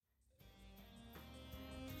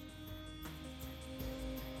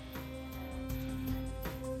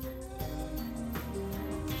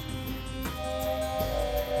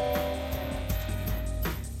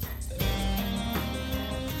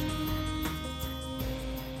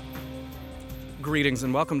Greetings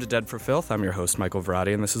and welcome to Dead for Filth. I'm your host, Michael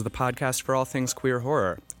Verratti, and this is the podcast for all things queer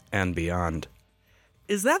horror and beyond.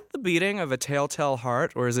 Is that the beating of a telltale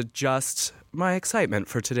heart, or is it just my excitement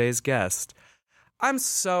for today's guest? I'm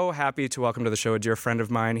so happy to welcome to the show a dear friend of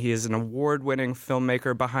mine. He is an award-winning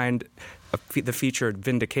filmmaker behind the featured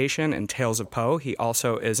Vindication and Tales of Poe. He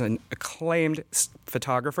also is an acclaimed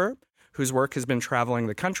photographer whose work has been traveling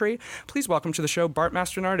the country. Please welcome to the show, Bart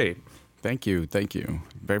Mastronardi. Thank you.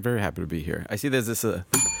 Very, very happy to be here. I see there's this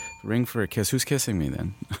ring for a kiss. Who's kissing me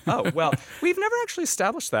then? Oh, well, we've never actually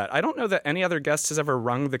established that. I don't know that any other guest has ever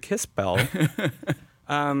rung the kiss bell.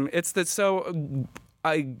 I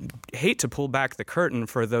hate to pull back the curtain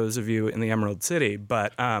for those of you in the Emerald City,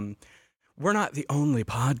 but we're not the only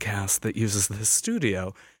podcast that uses this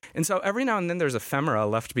studio. And so every now and then there's ephemera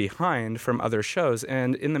left behind from other shows.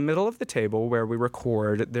 And in the middle of the table where we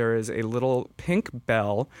record, there is a little pink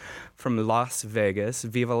bell from Las Vegas,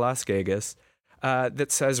 Viva Las Vegas,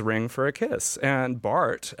 that says ring for a kiss. And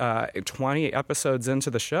Bart, 20 episodes into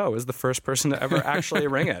the show, is the first person to ever actually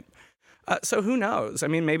ring it. So who knows? I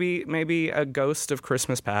mean, maybe a ghost of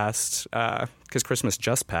Christmas past, because Christmas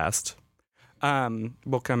just passed,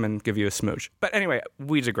 will come and give you a smooch. But anyway,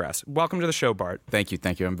 we digress. Welcome to the show, Bart. Thank you.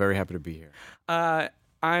 I'm very happy to be here.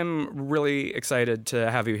 I'm really excited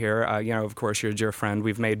to have you here. Of course, you're a dear friend.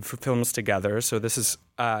 We've made films together, so this is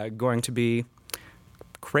going to be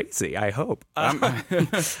crazy, I hope. I'm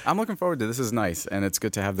looking forward to this. This is nice, and it's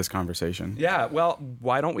good to have this conversation. Yeah, well,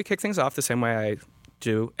 why don't we kick things off the same way I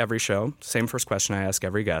do every show? Same first question I ask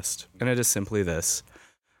every guest, and it is simply this.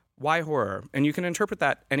 Why horror? And you can interpret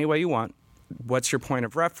that any way you want. What's your point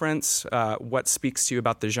of reference? What speaks to you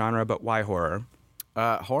about the genre, but why horror?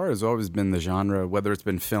 Horror has always been the genre, whether it's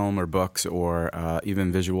been film or books or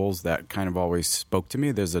even visuals, that kind of always spoke to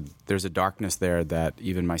me. There's a darkness there that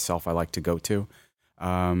even myself I like to go to.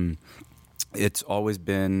 It's always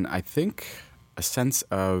been, I think, a sense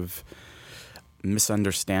of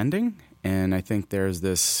misunderstanding, and I think there's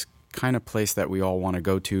this kind of place that we all want to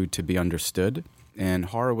go to be understood. And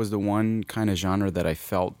horror was the one kind of genre that I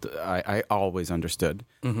felt I always understood.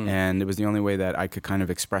 Mm-hmm. And it was the only way that I could kind of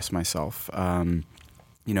express myself.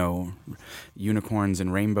 Unicorns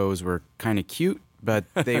and rainbows were kind of cute, but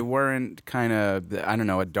they weren't kind of,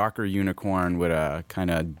 a darker unicorn with a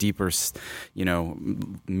kind of deeper,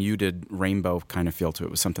 muted rainbow kind of feel to it.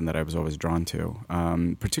 It was something that I was always drawn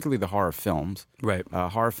to, particularly the horror films. Right.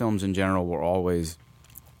 Horror films in general were always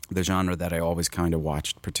the genre that I always kind of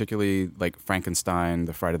watched, particularly like Frankenstein,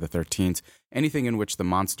 the Friday the 13th, anything in which the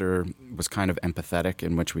monster was kind of empathetic,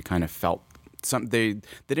 in which we kind of felt they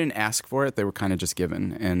didn't ask for it, they were kind of just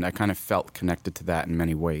given, and I kind of felt connected to that in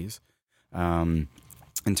many ways. In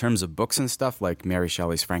terms of books and stuff, like Mary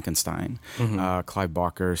Shelley's Frankenstein, mm-hmm. Clive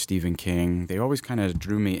Barker, Stephen King, they always kind of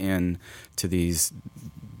drew me in to these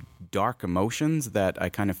dark emotions that I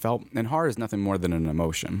kind of felt, and horror is nothing more than an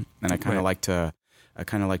emotion, and I kind of like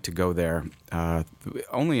to go there,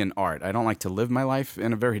 only in art. I don't like to live my life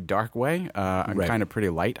in a very dark way. I'm kind of pretty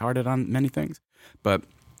lighthearted on many things. But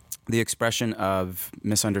the expression of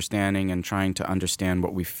misunderstanding and trying to understand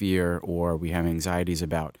what we fear or we have anxieties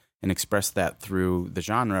about and express that through the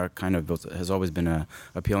genre kind of has always been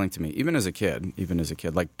appealing to me, even as a kid.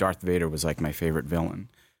 Like Darth Vader was like my favorite villain.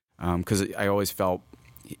 Because I always felt,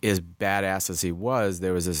 as badass as he was,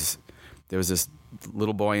 there was this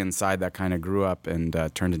little boy inside that kind of grew up and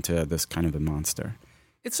turned into this kind of a monster.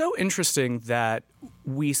 It's so interesting that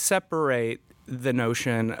we separate the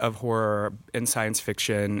notion of horror and science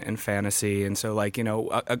fiction and fantasy. And so,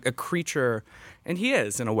 a creature, and he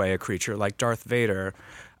is, in a way, a creature like Darth Vader,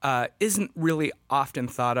 isn't really often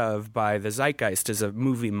thought of by the zeitgeist as a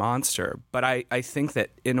movie monster. But I think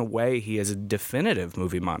that, in a way, he is a definitive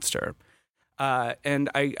movie monster. And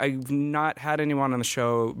I've not had anyone on the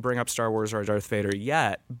show bring up Star Wars or Darth Vader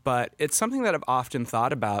yet, but it's something that I've often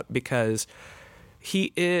thought about because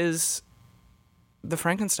he is the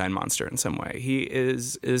Frankenstein monster in some way. He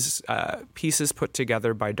is pieces put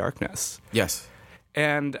together by darkness. Yes.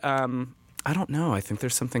 And I don't know. I think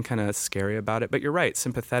there's something kind of scary about it. But you're right,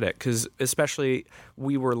 sympathetic, because especially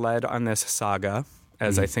we were led on this saga,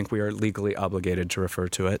 as I think we are legally obligated to refer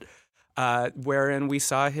to it, wherein we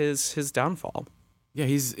saw his downfall. Yeah,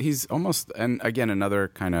 he's almost, and again, another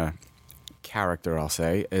kind of character, I'll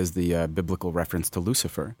say, is the biblical reference to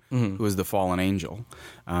Lucifer, who is the fallen angel,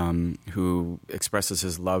 who expresses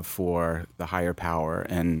his love for the higher power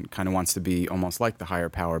and kind of wants to be almost like the higher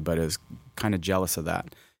power, but is kind of jealous of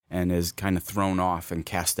that and is kind of thrown off and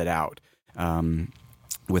casted out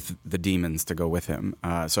with the demons to go with him.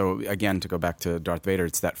 So again, to go back to Darth Vader,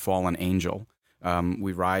 it's that fallen angel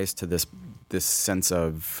we rise to this sense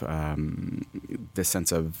of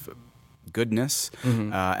goodness,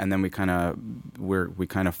 and then we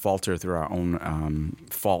kind of falter through our own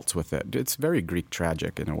faults with it. It's very Greek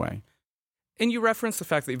tragic in a way. And you referenced the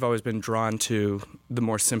fact that you've always been drawn to the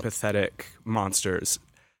more sympathetic monsters.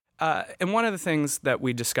 And one of the things that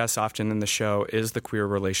we discuss often in the show is the queer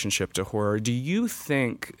relationship to horror. Do you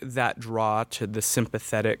think that draw to the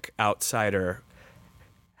sympathetic outsider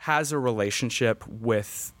has a relationship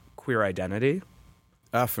with queer identity?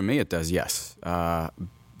 For me, it does, yes.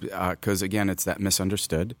 Because, again, it's that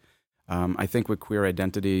misunderstood. I think with queer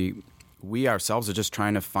identity, we ourselves are just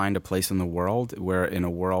trying to find a place in the world where, in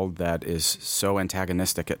a world that is so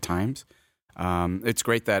antagonistic at times. It's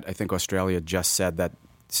great that I think Australia just said that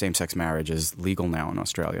same-sex marriage is legal now in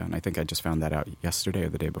Australia, and I think I just found that out yesterday or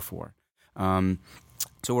the day before.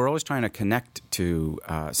 So we're always trying to connect to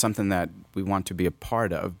something that we want to be a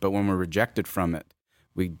part of, but when we're rejected from it,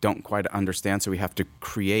 we don't quite understand, so we have to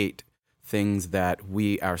create things that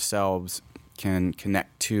we ourselves can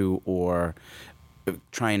connect to or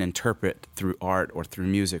try and interpret through art or through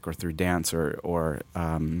music or through dance or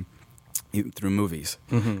through movies.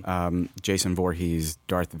 Jason Voorhees,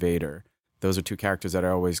 Darth Vader. Those are two characters that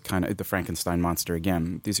are always kind of the Frankenstein monster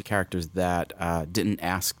again. These are characters that didn't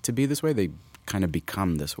ask to be this way. They kind of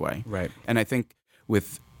become this way. Right. And I think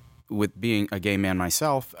with being a gay man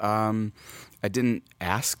myself, I didn't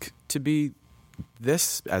ask to be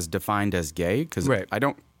this as defined as gay because I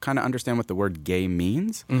don't kind of understand what the word gay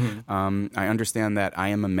means. I understand that I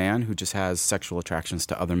am a man who just has sexual attractions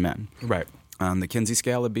to other men. Right. On the Kinsey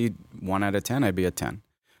scale, it'd be 1 out of 10. I'd be a 10.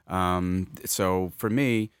 So for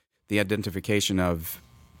me, the identification of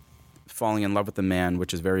falling in love with a man,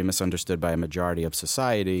 which is very misunderstood by a majority of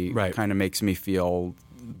society, kind of makes me feel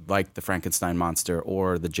like the Frankenstein monster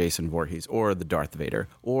or the Jason Voorhees or the Darth Vader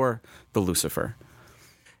or the Lucifer.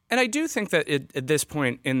 And I do think that at this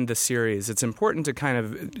point in the series, it's important to kind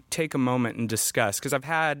of take a moment and discuss, because I've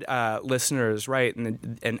had listeners write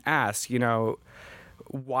and ask,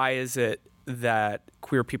 why is it that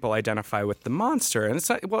queer people identify with the monster? And it's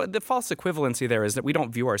not, well, the false equivalency there is that we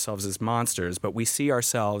don't view ourselves as monsters, but we see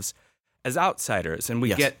ourselves as outsiders, and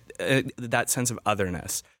we get that sense of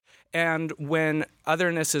otherness. And when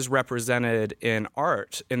otherness is represented in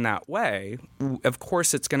art in that way, of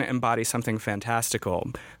course it's going to embody something fantastical,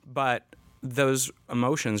 but those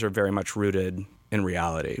emotions are very much rooted in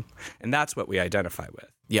reality. And that's what we identify with.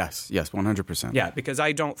 Yes, 100%. Yeah, because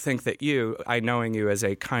I don't think that you, knowing you as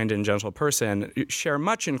a kind and gentle person, share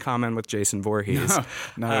much in common with Jason Voorhees.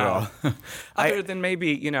 No, not at all. Other than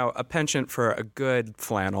maybe, a penchant for a good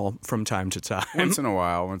flannel from time to time. Once in a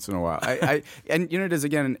while. And it is,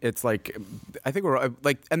 again, it's like, I think we're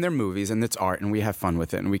like, and they're movies and it's art and we have fun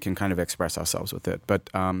with it and we can kind of express ourselves with it. But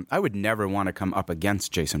I would never want to come up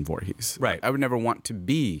against Jason Voorhees. Right. I would never want to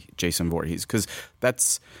be Jason Voorhees because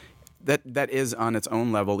that is on its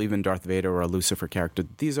own level, even Darth Vader or a Lucifer character.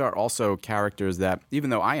 These are also characters that, even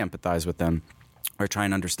though I empathize with them or try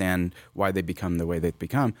and understand why they become the way they've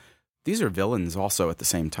become, these are villains also at the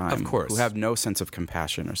same time. Of course. Who have no sense of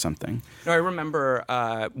compassion or something. I remember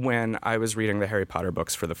when I was reading the Harry Potter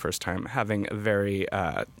books for the first time, having a very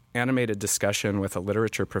animated discussion with a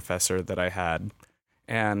literature professor that I had.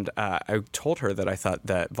 And I told her that I thought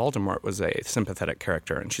that Voldemort was a sympathetic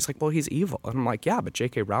character. And she's like, well, he's evil. And I'm like, yeah, but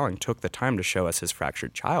J.K. Rowling took the time to show us his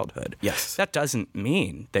fractured childhood. Yes. That doesn't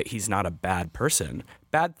mean that he's not a bad person.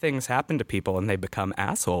 Bad things happen to people and they become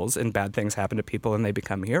assholes, and bad things happen to people and they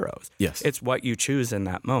become heroes. Yes. It's what you choose in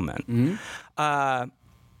that moment.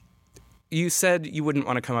 You said you wouldn't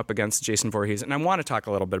want to come up against Jason Voorhees, and I want to talk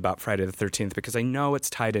a little bit about Friday the 13th because I know it's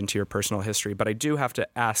tied into your personal history, but I do have to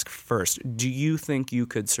ask first, do you think you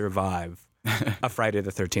could survive a Friday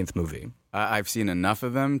the 13th movie? I've seen enough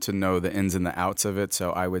of them to know the ins and the outs of it,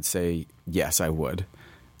 so I would say yes, I would.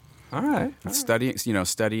 All right. Studying,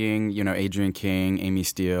 Adrian King, Amy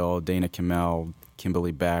Steele, Dana Kimmel,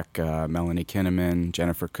 Kimberly Beck, Melanie Kinnaman,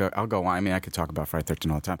 Jennifer Cook. I'll go on. I mean, I could talk about Friday the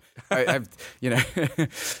 13th all the time. Yes,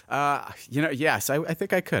 I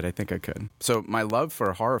think I could. So my love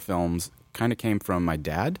for horror films kind of came from my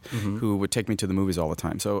dad, who would take me to the movies all the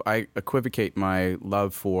time. So I equivocate my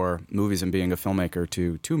love for movies and being a filmmaker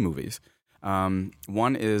to two movies.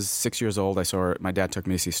 One is 6 years old. My dad took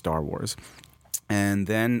me to see Star Wars. And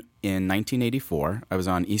then in 1984, I was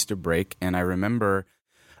on Easter break, and I remember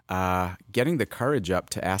getting the courage up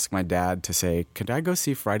to ask my dad to say, could I go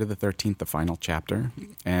see Friday the 13th, the final chapter,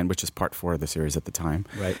 which is part 4 of the series at the time.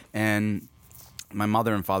 Right. And my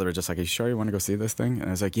mother and father were just like, are you sure you want to go see this thing? And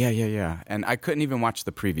I was like, yeah. And I couldn't even watch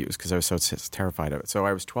the previews because I was so terrified of it. So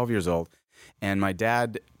I was 12 years old, and my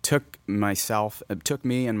dad took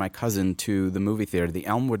me and my cousin to the movie theater, the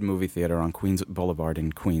Elmwood Movie Theater on Queens Boulevard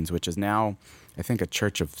in Queens, which is now, I think, a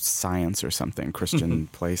Church of Science or something, Christian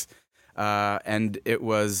place. And it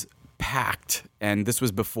was packed. And this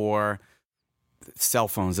was before cell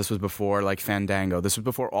phones. This was before like Fandango. This was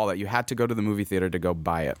before all that. You had to go to the movie theater to go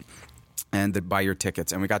buy it and to buy your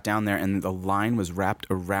tickets. And we got down there and the line was wrapped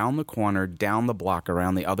around the corner, down the block,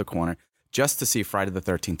 around the other corner, just to see Friday the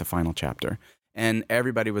 13th, the final chapter. And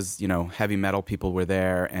everybody was, heavy metal people were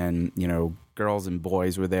there, and, girls and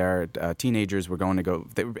boys were there. Teenagers were going to go.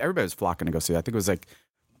 Everybody was flocking to go see it. I think it was like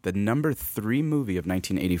the number 3 movie of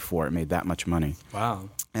 1984. It made that much money. Wow.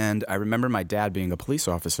 And I remember my dad being a police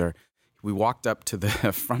officer. We walked up to the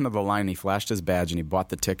front of the line. He flashed his badge and he bought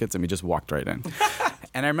the tickets, and we just walked right in.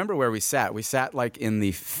 And I remember where we sat. We sat like in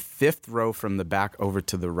the 5th row from the back over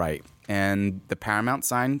to the right. And the Paramount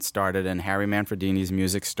sign started, and Harry Manfredini's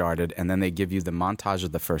music started, and then they give you the montage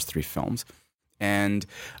of the first 3 films. And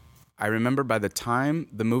I remember by the time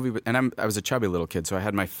the movie, I was a chubby little kid, so I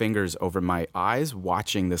had my fingers over my eyes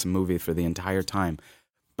watching this movie for the entire time.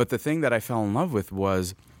 But the thing that I fell in love with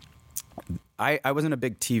was I wasn't a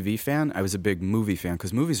big TV fan. I was a big movie fan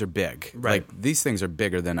because movies are big. Right. Like, these things are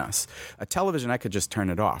bigger than us. A television, I could just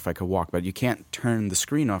turn it off. I could walk, but you can't turn the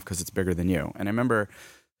screen off because it's bigger than you. And I remember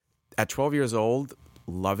at 12 years old,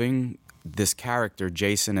 loving this character,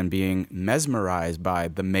 Jason, and being mesmerized by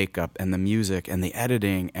the makeup and the music and the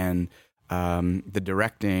editing and the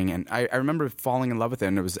directing. And I remember falling in love with it.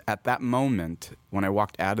 And it was at that moment when I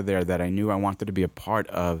walked out of there that I knew I wanted to be a part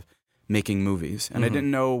of making movies. And I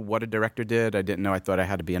didn't know what a director did. I thought I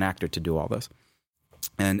had to be an actor to do all this.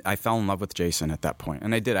 And I fell in love with Jason at that point.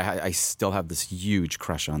 And I did. I still have this huge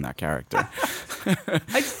crush on that character.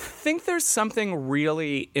 I think there's something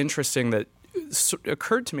really interesting that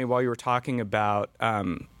occurred to me while you were talking about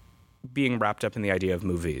being wrapped up in the idea of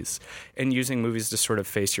movies and using movies to sort of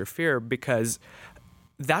face your fear, because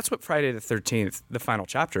that's what Friday the 13th, the final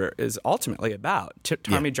chapter, is ultimately about.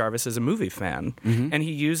 Tommy Jarvis is a movie fan, and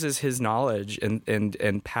he uses his knowledge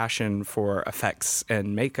and passion for effects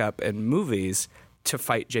and makeup and movies to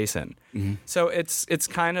fight Jason. So it's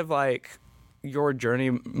kind of like your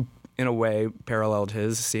journey, in a way, paralleled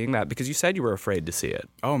his seeing that, because you said you were afraid to see it.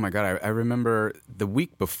 Oh my God. I remember the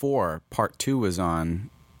week before part 2 was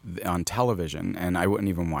on television, and I wouldn't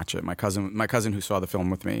even watch it. My cousin who saw the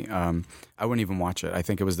film with me, I wouldn't even watch it. I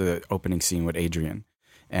think it was the opening scene with Adrian,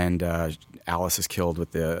 and Alice is killed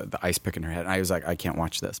with the ice pick in her head. And I was like, I can't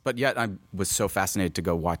watch this. But yet I was so fascinated to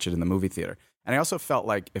go watch it in the movie theater. And I also felt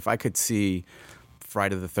like if I could see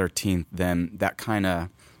Friday the 13th, then that kind of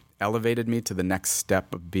elevated me to the next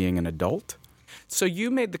step of being an adult. So you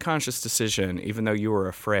made the conscious decision, even though you were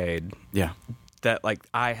afraid. Yeah. That, like,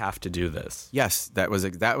 I have to do this. Yes, that was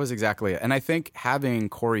exactly it. And I think having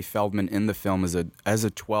Corey Feldman in the film as a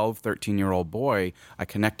 12, 13-year-old boy, I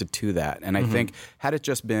connected to that. And I think had it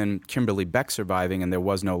just been Kimberly Beck surviving and there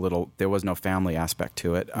was no family aspect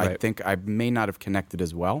to it, right, I think I may not have connected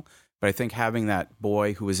as well. But I think having that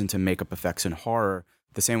boy who was into makeup effects and horror,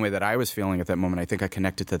 the same way that I was feeling at that moment, I think I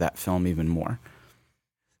connected to that film even more.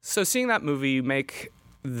 So seeing that movie, you make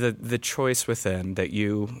the choice within that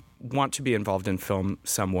you want to be involved in film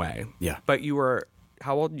some way. Yeah. But you were,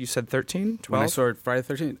 how old? You said 13, 12? When I saw Friday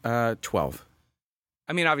the 13th, 12.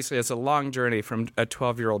 I mean, obviously, it's a long journey from a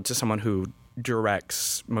 12-year-old to someone who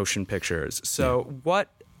directs motion pictures. So what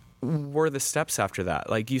were the steps after that?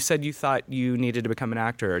 Like, you said you thought you needed to become an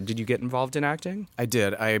actor. Did you get involved in acting? I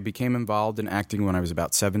did. I became involved in acting when I was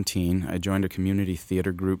about 17. I joined a community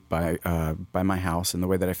theater group by my house, and the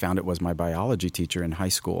way that I found it was my biology teacher in high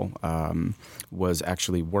school was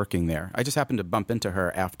actually working there. I just happened to bump into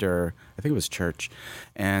her after, I think it was church,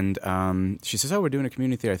 and she says, "Oh, we're doing a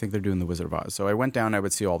community theater. I think they're doing The Wizard of Oz." So I went down, I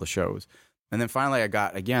would see all the shows. And then finally I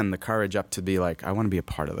got, again, the courage up to be like, I want to be a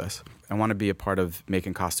part of this. I want to be a part of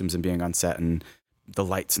making costumes and being on set and the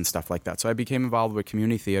lights and stuff like that. So I became involved with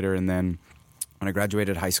community theater. And then when I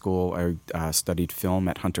graduated high school, I studied film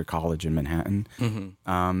at Hunter College in Manhattan.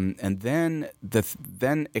 And then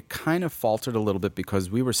then it kind of faltered a little bit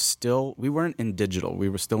because we weren't in digital. We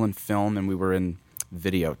were still in film and we were in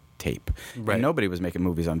videotape. Right. And nobody was making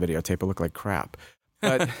movies on videotape. It looked like crap.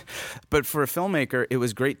 But for a filmmaker, it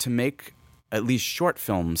was great to make at least short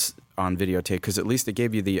films on videotape, because at least it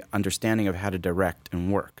gave you the understanding of how to direct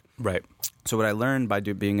and work. Right. So what I learned by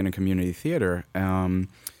being in a community theater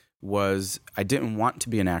was I didn't want to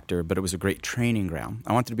be an actor, but it was a great training ground.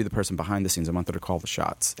 I wanted to be the person behind the scenes. I wanted to call the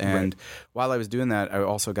shots. And while I was doing that, I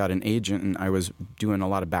also got an agent, and I was doing a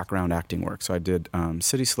lot of background acting work. So I did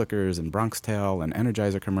City Slickers and Bronx Tale and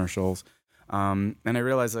Energizer commercials. And I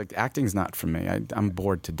realized like acting's not for me. I'm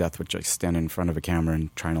bored to death with just standing in front of a camera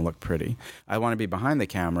and trying to look pretty. I want to be behind the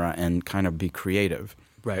camera and kind of be creative.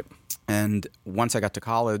 Right. And once I got to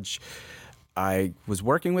college, I was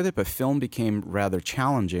working with it, but film became rather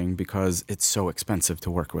challenging because it's so expensive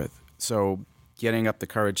to work with. So getting up the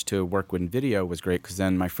courage to work with video was great because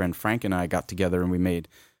then my friend Frank and I got together and we made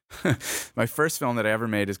my first film that I ever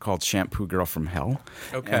made is called Shampoo Girl from Hell.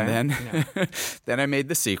 Okay. And then, then I made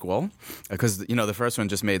the sequel because, the first one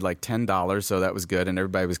just made like $10, so that was good, and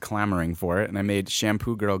everybody was clamoring for it. And I made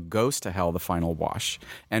Shampoo Girl Goes to Hell, the final wash.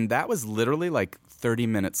 And that was literally like 30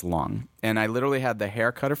 minutes long. And I literally had the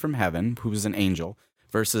haircutter from heaven, who was an angel,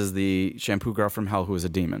 versus the Shampoo Girl from Hell, who was a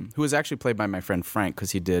demon, who was actually played by my friend Frank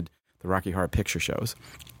because he did the Rocky Horror Picture Shows.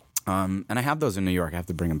 And I have those in New York. I have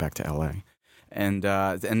to bring them back to L.A., and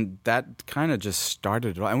that kind of just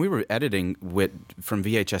started it all. And we were editing from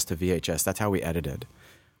VHS to VHS. That's how we edited.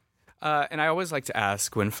 And I always like to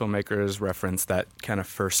ask when filmmakers reference that kind of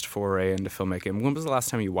first foray into filmmaking, when was the last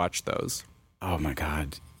time you watched those? Oh, my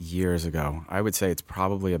God. Years ago. I would say it's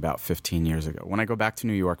probably about 15 years ago. When I go back to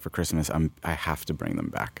New York for Christmas, I have to bring them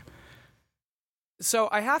back. So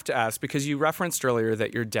I have to ask, because you referenced earlier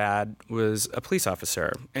that your dad was a police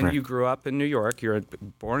officer, and Correct. You grew up in New York. You're a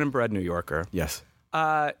born and bred New Yorker. Yes.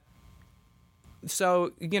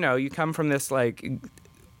 So, you come from this, like,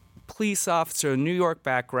 police officer, New York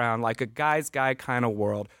background, like a guy's guy kind of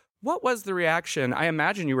world. What was the reaction? I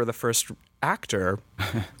imagine you were the first actor,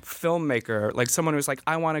 filmmaker, like someone who's like,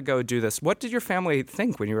 I want to go do this. What did your family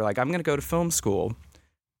think when you were like, I'm going to go to film school?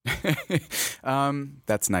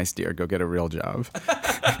 That's nice, dear. Go get a real job.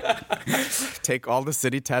 Take all the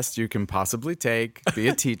city tests you can possibly take. Be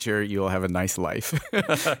a teacher. You'll have a nice life.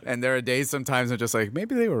 And there are days sometimes I'm just like,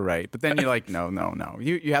 maybe they were right. But then you're like, no.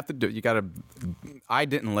 You have to do it. You got to. I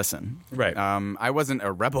didn't listen. Right. I wasn't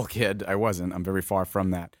a rebel kid. I wasn't. I'm very far from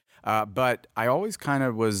that. But I always kind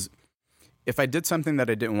of was. If I did something that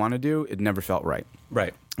I didn't want to do, it never felt right.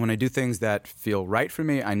 Right. When I do things that feel right for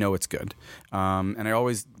me, I know it's good. And I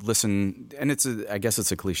always listen, and I guess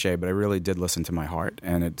it's a cliche, but I really did listen to my heart,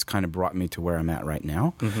 and it's kind of brought me to where I'm at right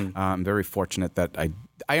now. Mm-hmm. I'm very fortunate that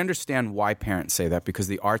I understand why parents say that, because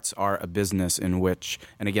the arts are a business in which,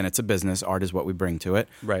 and again, it's a business, art is what we bring to it.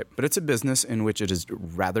 Right. But it's a business in which it is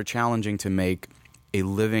rather challenging to make a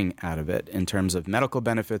living out of it in terms of medical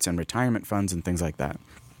benefits and retirement funds and things like that.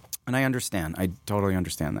 And I understand. I totally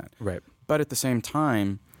understand that. Right. But at the same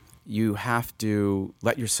time, you have to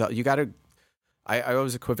let yourself, you got to, I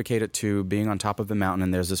always equivocate it to being on top of the mountain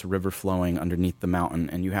and there's this river flowing underneath the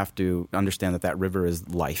mountain, and you have to understand that river is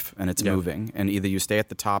life and it's moving. And either you stay at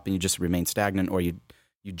the top and you just remain stagnant, or you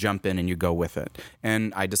jump in and you go with it.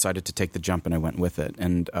 And I decided to take the jump and I went with it.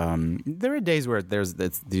 And there are days where there's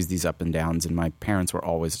these up and downs, and my parents were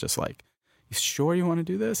always just like, you sure you want to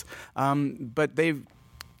do this? But they've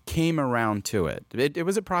came around to it. It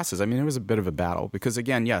was a process. I mean, it was a bit of a battle because,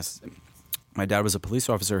 again, yes, my dad was a police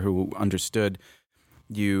officer who understood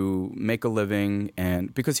you make a living,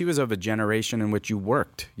 and because he was of a generation in which you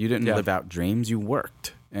worked. You didn't live out dreams, you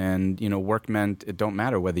worked. And, work meant it don't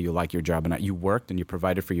matter whether you like your job or not. You worked and you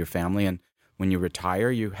provided for your family, and when you retire,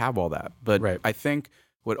 you have all that. But I think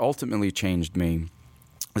what ultimately changed me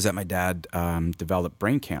was that my dad developed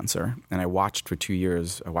brain cancer, and I watched for 2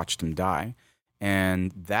 years. I watched him die.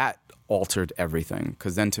 And that altered everything,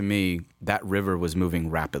 because then to me, that river was moving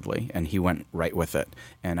rapidly and he went right with it.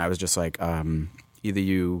 And I was just like, either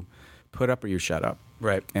you put up or you shut up.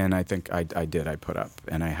 Right. And I think I did. I put up,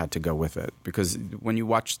 and I had to go with it, because when you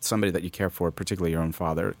watch somebody that you care for, particularly your own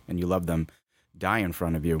father, and you love them, die in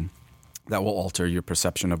front of you, that will alter your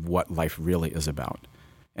perception of what life really is about.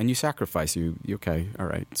 And you sacrifice. Okay, all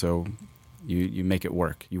right. So you make it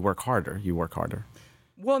work. You work harder.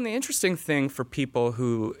 Well, and the interesting thing for people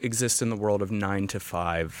who exist in the world of 9 to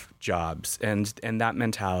 5 jobs and that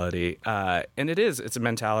mentality, and it's a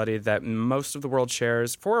mentality that most of the world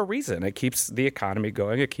shares for a reason. It keeps the economy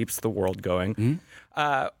going. It keeps the world going.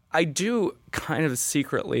 Mm-hmm. I do kind of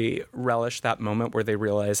secretly relish that moment where they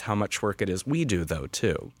realize how much work it is we do, though,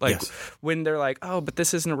 too. Like when they're like, oh, but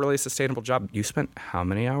this isn't a really sustainable job. You spent how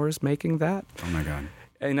many hours making that? Oh, my God.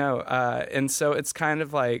 I know. And so it's kind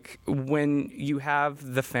of like when you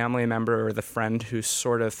have the family member or the friend who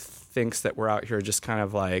sort of thinks that we're out here just kind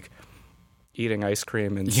of like eating ice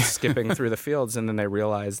cream and skipping through the fields, and then they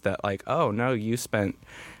realize that like, oh, no, you spent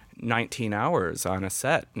 19 hours on a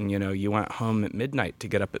set, and you went home at midnight to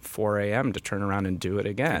get up at 4 a.m. to turn around and do it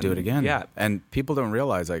again. Yeah. And people don't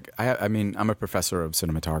realize, I mean, I'm a professor of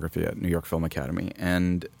cinematography at New York Film Academy,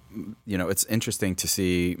 and it's interesting to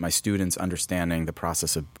see my students understanding the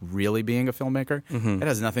process of really being a filmmaker. It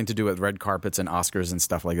has nothing to do with red carpets and Oscars and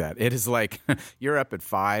stuff like that. It is like you're up at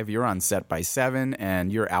 5, you're on set by 7,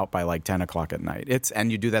 and you're out by like 10 o'clock at night.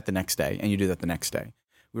 And you do that the next day, and you do that the next day.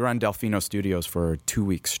 We were on Delfino Studios for 2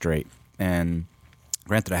 weeks straight, and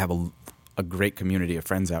granted, I have a great community of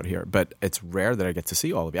friends out here, but it's rare that I get to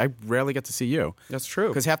see all of you. I rarely get to see you. That's true.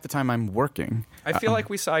 Because half the time I'm working. I feel like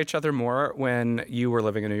we saw each other more when you were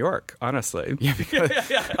living in New York, honestly. Yeah,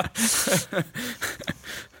 because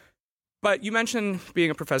But you mentioned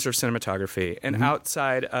being a professor of cinematography, and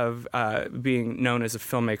outside of being known as a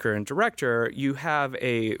filmmaker and director, you have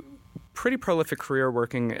a pretty prolific career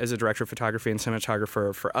working as a director of photography and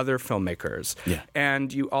cinematographer for other filmmakers. Yeah.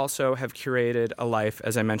 And you also have curated a life,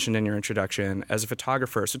 as I mentioned in your introduction, as a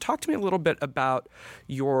photographer. So talk to me a little bit about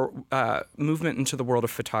your movement into the world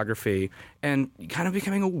of photography and kind of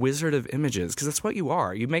becoming a wizard of images, because that's what you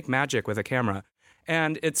are. You make magic with a camera.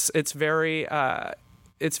 And it's very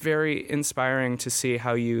inspiring to see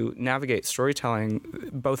how you navigate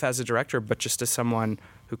storytelling, both as a director, but just as someone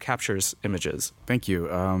who captures images. Thank you.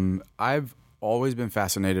 I've always been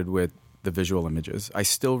fascinated with the visual images. I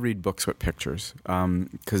still read books with pictures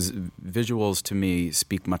because visuals to me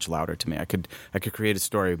speak much louder to me. I could create a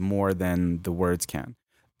story more than the words can.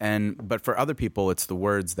 But for other people, it's the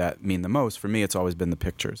words that mean the most. For me, it's always been the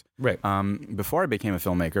pictures. Right. Before I became a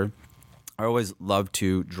filmmaker, I always loved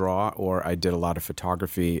to draw, or I did a lot of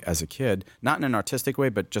photography as a kid, not in an artistic way,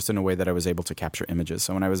 but just in a way that I was able to capture images.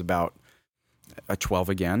 So when I was about 12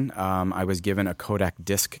 again, I was given a Kodak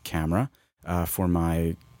disc camera for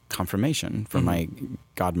my confirmation from my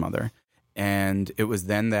godmother. And it was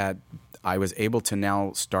then that I was able to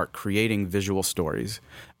now start creating visual stories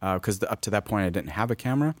because up to that point I didn't have a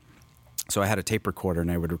camera. So I had a tape recorder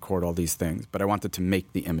and I would record all these things, but I wanted to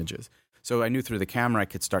make the images. So I knew through the camera I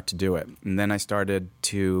could start to do it. And then I started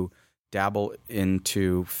to dabble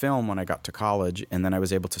into film when I got to college. And then I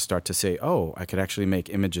was able to start to say, oh, I could actually make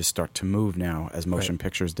images start to move now as motion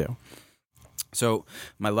pictures do. So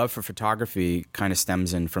my love for photography kind of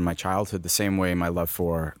stems in from my childhood, the same way my love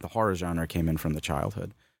for the horror genre came in from the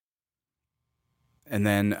childhood. And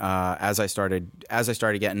then as I started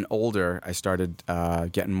getting older, I started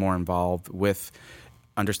getting more involved with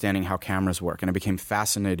understanding how cameras work, and I became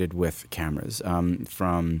fascinated with cameras,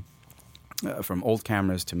 from old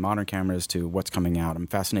cameras to modern cameras to what's coming out. I'm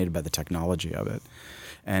fascinated by the technology of it,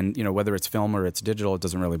 and whether it's film or it's digital, it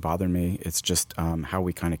doesn't really bother me. It's just how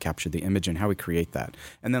we kind of capture the image and how we create that.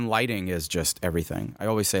 And then lighting is just everything. I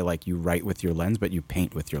always say, like, you write with your lens, but you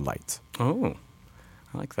paint with your lights. Oh,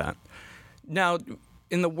 I like that. Now,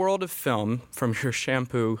 in the world of film, from your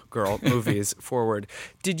Shampoo Girl movies forward,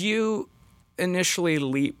 did you initially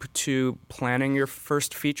leap to planning your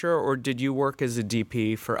first feature, or did you work as a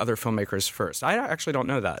DP for other filmmakers first? I actually don't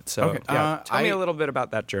know that. So tell me a little bit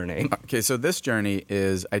about that journey. Okay, so this journey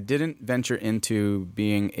is I didn't venture into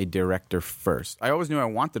being a director first. I always knew I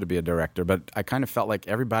wanted to be a director, but I kind of felt like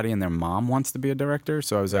everybody and their mom wants to be a director.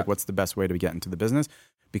 So I was like, what's the best way to get into the business?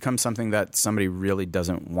 Become something that somebody really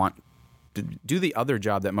doesn't want to do, the other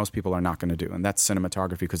job that most people are not going to do, and that's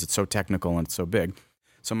cinematography because it's so technical and it's so big.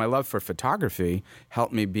 So my love for photography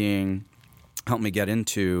helped me get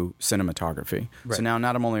into cinematography. Right. So now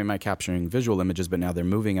not only am I capturing visual images, but now they're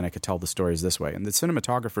moving and I could tell the stories this way. And the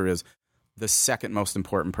cinematographer is the second most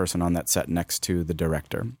important person on that set next to the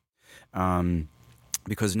director.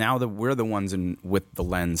 Because now we're the ones with the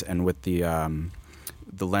lens and with the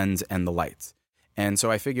lens and the lights. And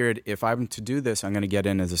so I figured if I'm to do this, I'm going to get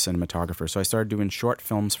in as a cinematographer. So I started doing short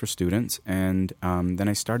films for students, and then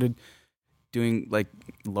I started doing like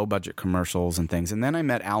low budget commercials and things. And then I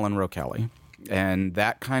met Alan Rokelly, and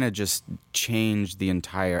that kind of just changed the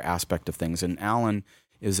entire aspect of things. And Alan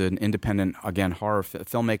is an independent, again, horror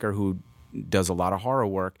filmmaker who does a lot of horror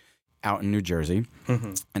work out in New Jersey.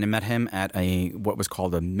 Mm-hmm. And I met him at what was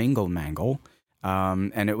called a Mingle Mangle.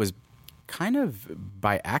 And it was kind of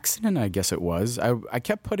by accident, I guess it was. I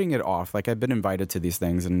kept putting it off. Like, I'd been invited to these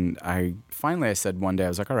things, and I said one day, I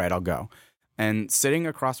was like, all right, I'll go. And sitting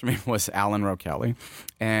across from me was Alan Rokelly,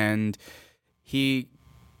 and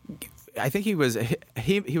I think he was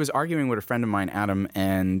arguing with a friend of mine, Adam,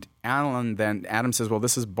 and Adam says, well,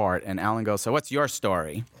 this is Bart, and Alan goes, so what's your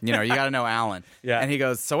story? You got to know Alan. Yeah. And he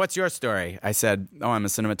goes, so what's your story? I said, oh, I'm a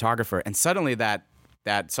cinematographer. And suddenly that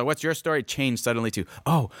so what's your story changed suddenly to,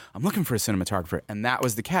 oh, I'm looking for a cinematographer. And that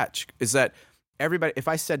was the catch, is that everybody, if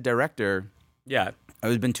I said director,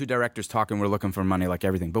 There's been two directors talking, we're looking for money like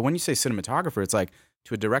everything. But when you say cinematographer, it's like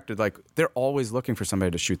to a director, like they're always looking for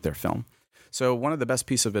somebody to shoot their film. So one of the best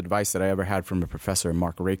pieces of advice that I ever had from a professor,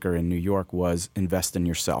 Mark Raker in New York, was invest in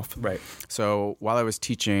yourself. Right. So while I was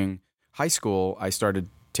teaching high school, I started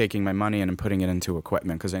taking my money and putting it into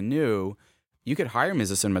equipment because I knew you could hire me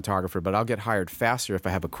as a cinematographer, but I'll get hired faster if I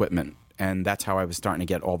have equipment. And that's how I was starting to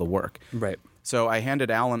get all the work. Right. So I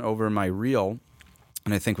handed Alan over my reel,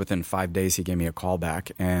 and I think within 5 days he gave me a call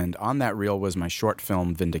back. And on that reel was my short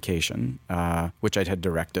film, Vindication, which I had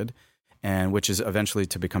directed, and which is eventually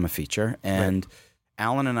to become a feature. And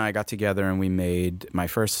Alan and I got together and we made my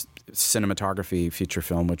first cinematography feature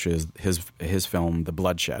film, which is his film, The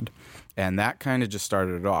Bloodshed. And that kind of just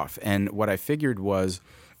started it off. And what I figured was,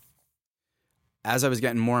 as I was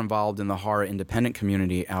getting more involved in the horror independent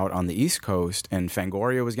community out on the East Coast, and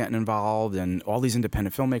Fangoria was getting involved, and all these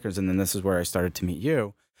independent filmmakers, and then this is where I started to meet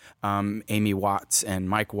you, Amy Watts and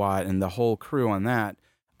Mike Watt and the whole crew on that,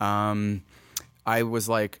 I was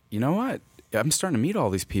like, you know what? I'm starting to meet all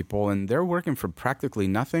these people, and they're working for practically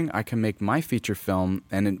nothing. I can make my feature film,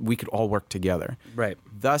 and we could all work together. Right.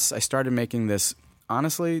 Thus, I started making this.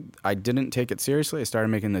 Honestly, I didn't take it seriously. I started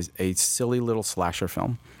making this a silly little slasher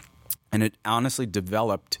film. And it honestly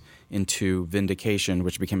developed into Vindication,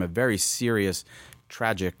 which became a very serious,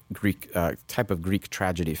 tragic Greek type of Greek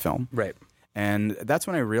tragedy film. Right. And that's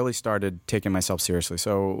when I really started taking myself seriously.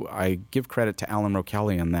 So I give credit to Alan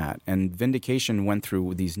Rokelly on that. And Vindication went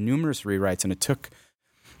through these numerous rewrites, and it took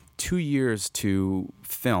 2 years to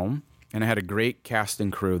film. And I had a great cast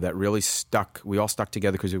and crew that really stuck. We all stuck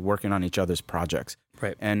together because we were working on each other's projects.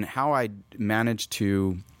 Right. And how I managed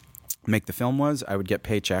to make the film was I would get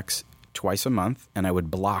paychecks twice a month, and I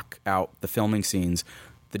would block out the filming scenes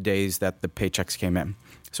the days that the paychecks came in.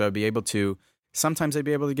 So I'd be able to, sometimes I'd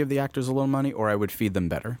be able to give the actors a little money, or I would feed them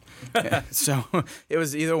better. So it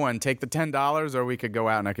was either one, take the $10 or we could go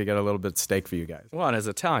out and I could get a little bit of steak for you guys. Well, and as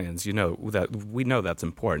Italians, you know that we know that's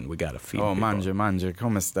important. We got to feed people. Mangia,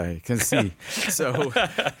 come stai? Can see.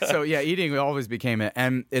 So yeah, eating always became it.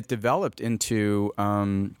 And it developed into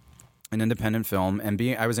an independent film, and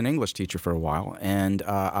I was an English teacher for a while, and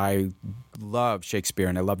I loved Shakespeare,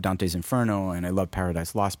 and I loved Dante's Inferno, and I loved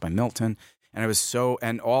Paradise Lost by Milton, and I was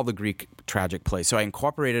and all the Greek tragic plays. So I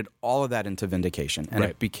incorporated all of that into Vindication, and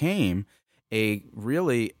it became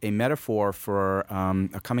really a metaphor for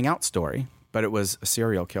a coming out story, but it was a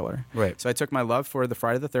serial killer. Right. So I took my love for the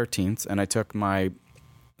Friday the 13th, and I took my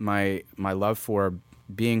love for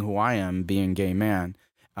being who I am, being a gay man,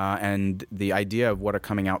 and the idea of what a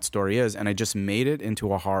coming out story is, and I just made it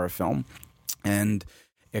into a horror film. And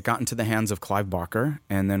it got into the hands of Clive Barker,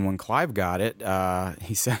 and then when Clive got it,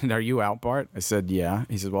 he said, "Are you out, Bart?" I said, "Yeah."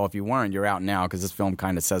 He said, "Well, if you weren't, you're out now because this film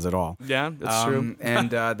kind of says it all." Yeah, that's true. And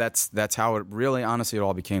that's how it really, honestly, it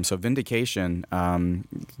all became. So Vindication,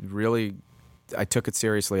 really, I took it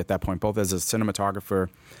seriously at that point, both as a cinematographer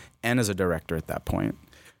and as a director at that point.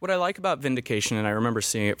 What I like about Vindication, and I remember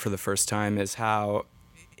seeing it for the first time, is how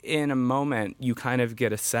in a moment you kind of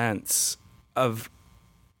get a sense of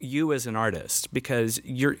you as an artist, because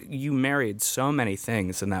you married so many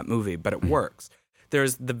things in that movie, but it works.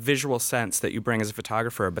 There's the visual sense that you bring as a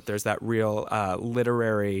photographer, but there's that real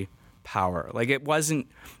literary power. Like, it wasn't,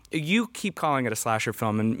 you keep calling it a slasher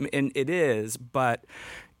film, and it is, but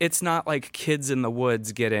it's not like kids in the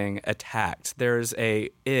woods getting attacked. There's a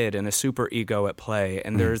id and a super ego at play,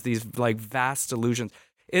 and there's these like vast illusions.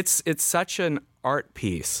 It's such an art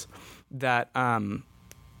piece that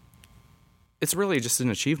it's really just an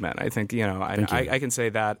achievement. I think, you know, I can say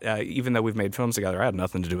that even though we've made films together, I had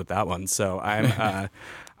nothing to do with that one. So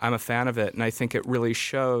I'm a fan of it, and I think it really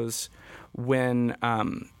shows when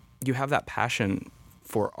you have that passion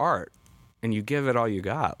for art and you give it all you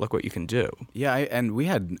got. Look what you can do. Yeah, and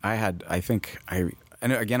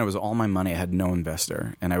again, it was all my money. I had no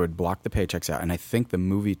investor, and I would block the paychecks out. And I think the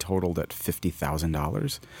movie totaled at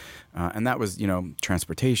 $50,000, and that was, you know,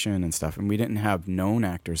 transportation and stuff. And we didn't have known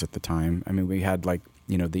actors at the time. I mean, we had like,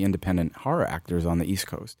 you know, the independent horror actors on the East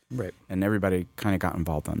Coast, right? And everybody kind of got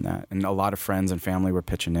involved on that, and a lot of friends and family were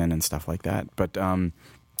pitching in and stuff like that. But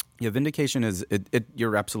yeah, Vindication is it.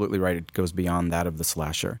 You're absolutely right. It goes beyond that of the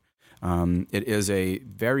slasher. It is a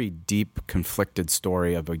very deep, conflicted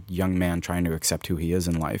story of a young man trying to accept who he is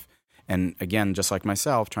in life. And again, just like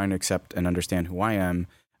myself, trying to accept and understand who I am,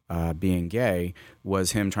 being gay,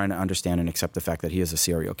 was him trying to understand and accept the fact that he is a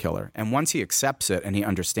serial killer. And once he accepts it and he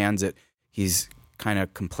understands it, he's kind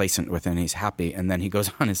of complacent with it and he's happy. And then he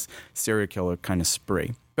goes on his serial killer kind of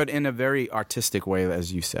spree, but in a very artistic way,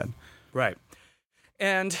 as you said. Right.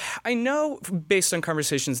 And I know, based on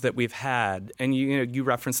conversations that we've had, and you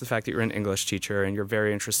referenced the fact that you're an English teacher and you're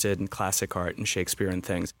very interested in classic art and Shakespeare and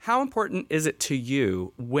things. How important is it to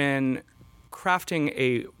you when crafting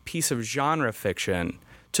a piece of genre fiction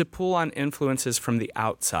to pull on influences from the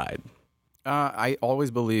outside? I always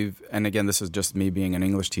believe, and again, this is just me being an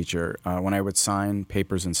English teacher, when I would sign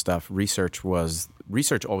papers and stuff, research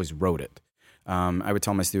always wrote it. I would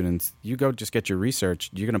tell my students, you go just get your research,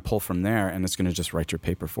 you're going to pull from there, and it's going to just write your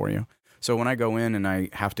paper for you. So when I go in and I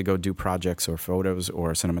have to go do projects or photos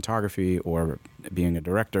or cinematography or being a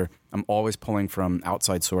director, I'm always pulling from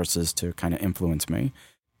outside sources to kind of influence me,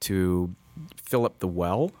 to fill up the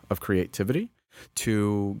well of creativity,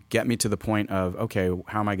 to get me to the point of, okay,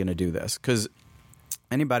 how am I going to do this? Because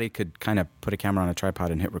anybody could kind of put a camera on a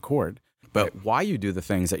tripod and hit record. But why you do the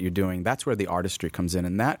things that you're doing, that's where the artistry comes in.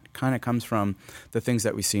 And that kind of comes from the things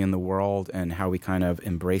that we see in the world and how we kind of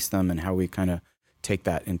embrace them and how we kind of take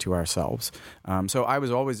that into ourselves. So I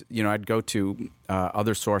was always, I'd go to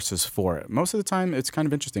other sources for it. Most of the time, it's kind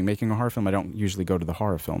of interesting. Making a horror film, I don't usually go to the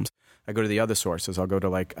horror films. I go to the other sources. I'll go to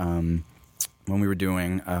when we were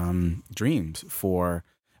doing Dreams for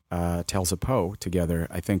Tales of Poe together,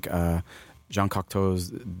 I think Jean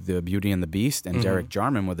Cocteau's The Beauty and the Beast and Derek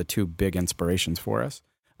Jarman were the two big inspirations for us.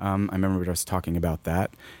 I remember us talking about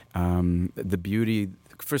that. The beauty,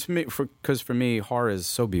 because for me, horror is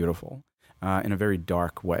so beautiful in a very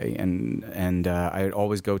dark way. And I'd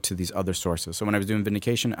always go to these other sources. So when I was doing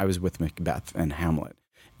Vindication, I was with Macbeth and Hamlet.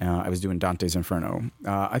 I was doing Dante's Inferno.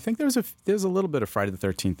 I think there's a little bit of Friday the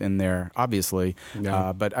 13th in there, obviously,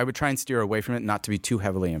 but I would try and steer away from it, not to be too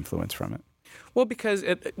heavily influenced from it. Well, because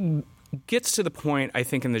it gets to the point, I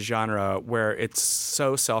think, in the genre where it's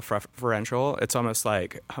so self-referential, it's almost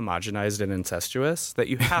like homogenized and incestuous that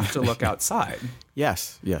you have to look outside.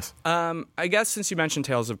 Yes. I guess since you mentioned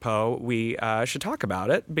Tales of Poe, we should talk about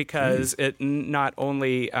it because it not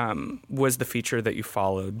only was the feature that you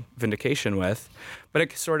followed Vindication with, but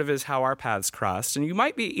it sort of is how our paths crossed. And you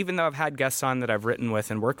might be, even though I've had guests on that I've written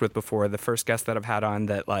with and worked with before, the first guest that I've had on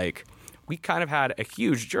that, we kind of had a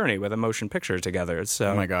huge journey with a motion picture together.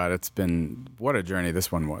 So, oh my God, what a journey this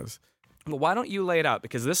one was. Well, why don't you lay it out?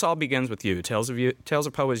 Because this all begins with you. Tales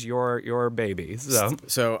of Poe is your baby.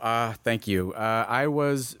 So thank you. I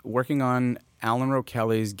was working on Alan Rowe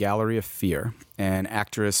Kelly's Gallery of Fear, and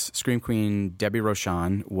actress, scream queen Debbie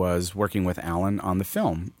Rochon was working with Alan on the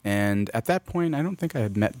film. And at that point, I don't think I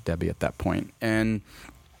had met Debbie at that point. And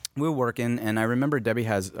we were working, and I remember Debbie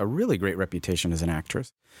has a really great reputation as an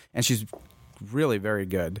actress, and she's really very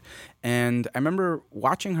good. And I remember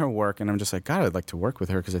watching her work, and I'm just like, God, I'd like to work with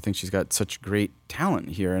her because I think she's got such great talent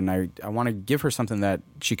here, and I want to give her something that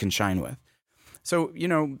she can shine with. So,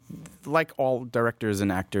 like all directors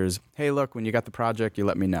and actors, hey, look, when you got the project, you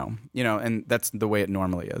let me know, and that's the way it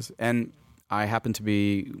normally is. And I happened to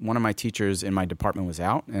be, one of my teachers in my department was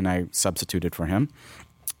out, and I substituted for him.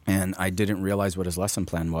 And I didn't realize what his lesson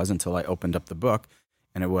plan was until I opened up the book,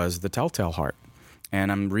 and it was The Telltale Heart.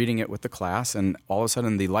 And I'm reading it with the class, and all of a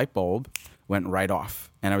sudden the light bulb went right off.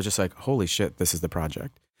 And I was just like, holy shit, this is the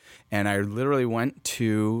project. And I literally went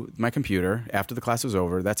to my computer after the class was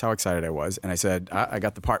over. That's how excited I was. And I said, I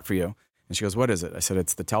got the part for you. And she goes, what is it? I said,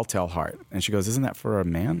 it's The Telltale Heart. And she goes, isn't that for a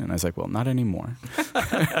man? And I was like, well, not anymore.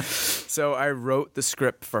 So I wrote the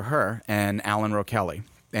script for her and Alan Rowe Kelly.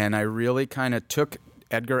 And I really kind of took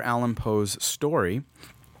Edgar Allan Poe's story,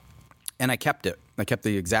 and I kept it. I kept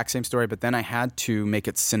the exact same story, but then I had to make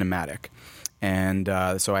it cinematic. And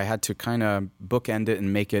so I had to kind of bookend it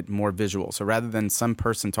and make it more visual. So rather than some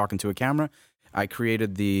person talking to a camera, I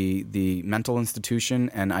created the mental institution,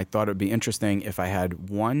 and I thought it would be interesting if I had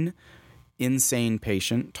one insane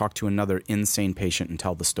patient talk to another insane patient and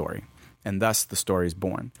tell the story. And thus the story is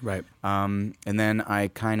born. Right. And then I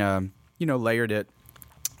kind of, layered it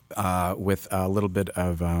with a little bit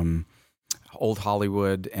of old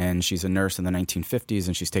Hollywood, and she's a nurse in the 1950s,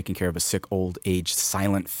 and she's taking care of a sick old age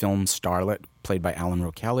silent film starlet played by Alan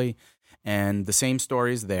Rowe Kelly. And the same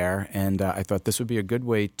story's there, and I thought this would be a good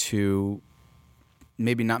way to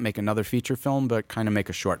maybe not make another feature film, but kind of make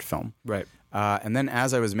a short film. Right. And then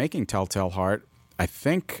as I was making Telltale Heart, I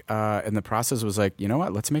think in the process was like, you know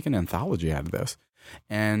what, let's make an anthology out of this.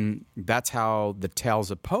 And that's how the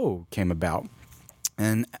Tales of Poe came about.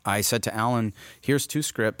 And I said to Alan, here's two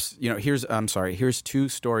scripts, here's two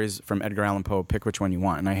stories from Edgar Allan Poe, pick which one you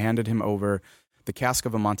want. And I handed him over The Cask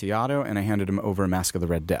of Amontillado, and I handed him over Mask of the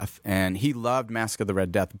Red Death. And he loved Mask of the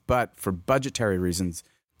Red Death, but for budgetary reasons,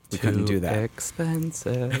 We couldn't do that.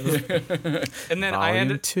 Expensive. And then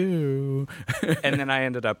Volume 2. and then I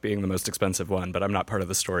ended up being the most expensive one, but I'm not part of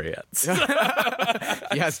the story yet.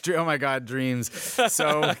 Yes. Oh my God, dreams.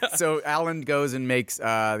 So Alan goes and makes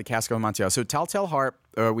the Cask of Amontillado. So Telltale Heart,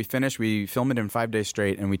 we finished. We filmed it in 5 days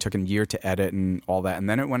straight, and we took a year to edit and all that. And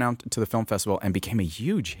then it went out to the film festival and became a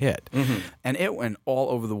huge hit. Mm-hmm. And it went all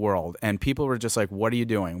over the world. And people were just like, "What are you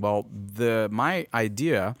doing?" Well, my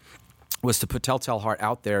idea was to put Telltale Heart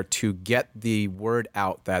out there to get the word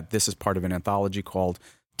out that this is part of an anthology called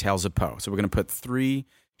Tales of Poe. So we're going to put 3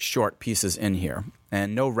 short pieces in here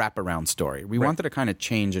and no wraparound story. We wanted to kind of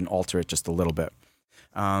change and alter it just a little bit.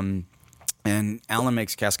 And Alan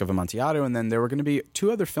makes Cask of Amontillado, and then there were going to be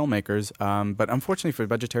 2 other filmmakers, but unfortunately for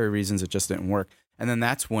budgetary reasons, it just didn't work. And then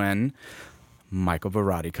that's when Michael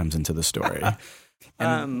Varrati comes into the story.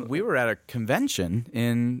 And we were at a convention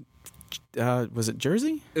in... was it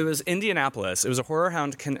Jersey? It was Indianapolis. It was a Horror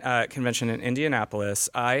Hound convention in Indianapolis.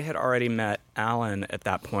 I had already met Alan at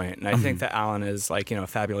that point, and I think that Alan is like, a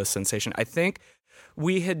fabulous sensation. I think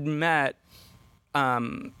we had met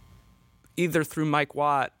either through Mike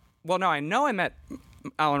Watt. Well, no, I know I met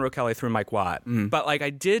Alan Rokelli through Mike Watt, but like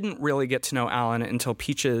I didn't really get to know Alan until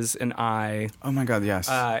Peaches and I. Oh my God, yes.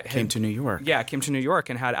 Came to New York. Yeah, came to New York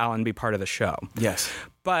and had Alan be part of the show. Yes.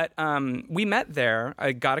 But we met there.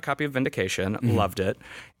 I got a copy of Vindication, loved it.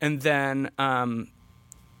 And then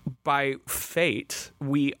by fate,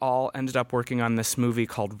 we all ended up working on this movie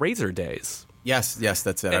called Razor Days. Yes,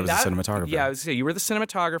 that's it. And I was a cinematographer. Yeah, you were the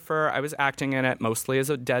cinematographer. I was acting in it, mostly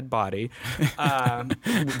as a dead body.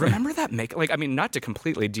 Remember that makeup? Like, I mean, not to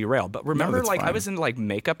completely derail, but remember, fine. I was in like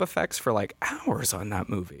makeup effects for like hours on that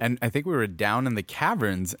movie. And I think we were down in the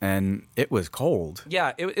caverns, and it was cold.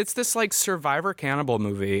 Yeah, it's this like survivor cannibal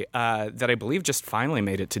movie that I believe just finally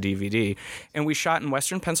made it to DVD. And we shot in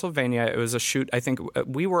Western Pennsylvania. It was a shoot. I think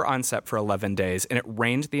we were on set for 11 days, and it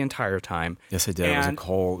rained the entire time. Yes, it did. It was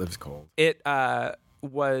cold. It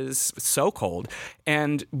was so cold,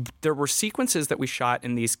 and there were sequences that we shot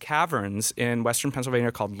in these caverns in Western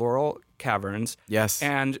Pennsylvania called Laurel Caverns. Yes.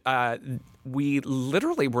 And we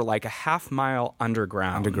literally were like a half-mile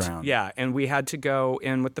underground. Yeah, and we had to go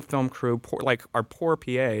in with the film crew, like our poor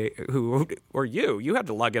PA, or you had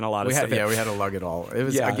to lug in a lot of stuff. Yeah, we had to lug it all. It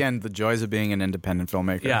was, again, the joys of being an independent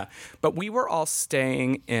filmmaker. Yeah, but we were all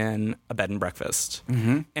staying in a bed and breakfast.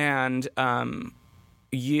 Mm-hmm. And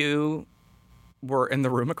you were in the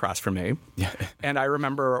room across from me. Yeah. And I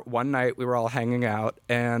remember one night we were all hanging out,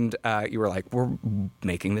 and you were like, "We're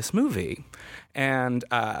making this movie." And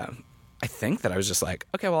I think that I was just like,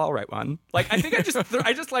 "Okay, well, I'll write one." Like, I think I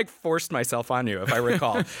just like forced myself on you, if I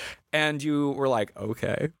recall. And you were like,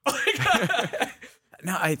 "Okay."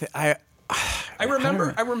 No, I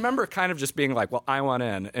remember kind of just being like, "Well, I want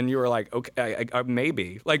in," and you were like, "Okay,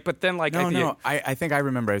 maybe." Like, but then like, I think I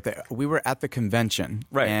remember it. We were at the convention,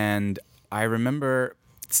 right? And I remember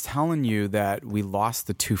telling you that we lost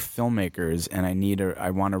the 2 filmmakers, and I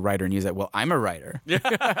want a writer, and you said, "Well, I'm a writer."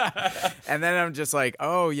 And then I'm just like,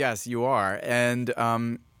 "Oh yes, you are," and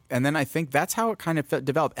then I think that's how it kind of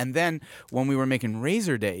developed. And then when we were making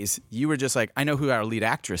Razor Days, you were just like, "I know who our lead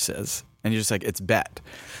actress is." And you're just like, "It's Bet."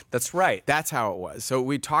 That's right. That's how it was. So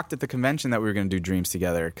we talked at the convention that we were going to do Dreams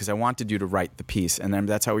together because I wanted you to write the piece. And then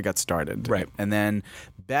that's how we got started. Right. And then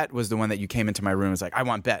Bet was the one that you came into my room and was like, "I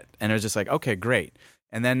want Bet." And it was just like, "Okay, great."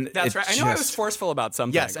 And then that's right. I know I was forceful about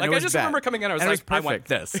something. Yes, like I just remember coming in, I was like, "I want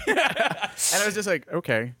this." And I was just like,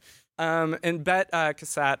 "Okay." And Bet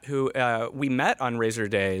Cassatt, who we met on Razor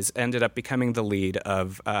Days, ended up becoming the lead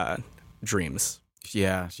of Dreams.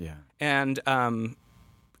 Yeah. And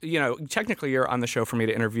technically you're on the show for me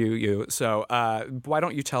to interview you. So why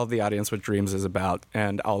don't you tell the audience what Dreams is about,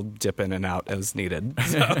 and I'll dip in and out as needed.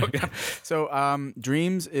 So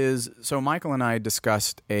Dreams is... So Michael and I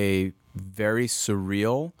discussed a very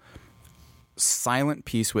surreal, silent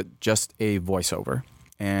piece with just a voiceover.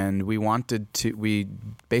 And we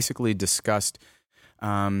basically discussed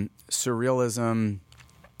surrealism,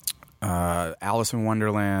 Alice in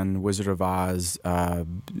Wonderland, Wizard of Oz,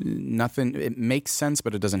 nothing. It makes sense,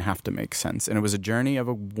 but it doesn't have to make sense. And it was a journey of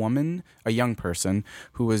a young person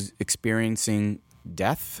who was experiencing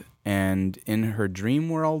death, and in her dream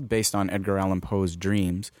world, based on Edgar Allan Poe's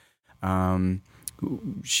dreams,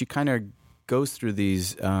 she kind of goes through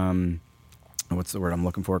these... what's the word I'm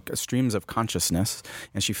looking for? Streams of consciousness.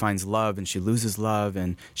 And she finds love, and she loses love,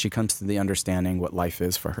 and she comes to the understanding what life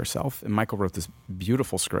is for herself. And Michael wrote this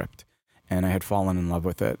beautiful script, and I had fallen in love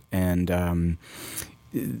with it. And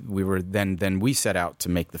we set out to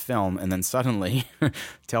make the film, and then suddenly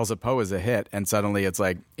Tales of Poe is a hit, and suddenly it's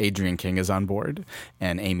like Adrian King is on board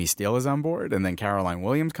and Amy Steele is on board, and then Caroline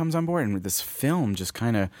Williams comes on board, and this film just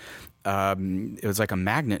kind of it was like a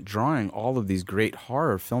magnet drawing all of these great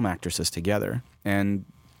horror film actresses together, and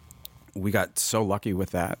we got so lucky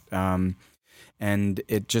with that. And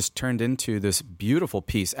it just turned into this beautiful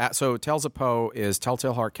piece. So Tales of Poe is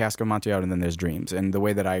Telltale Heart, Cask of Amontillado, and then there's Dreams. And the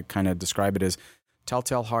way that I kind of describe it is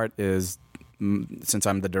Telltale Heart is, since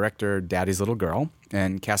I'm the director, Daddy's little girl.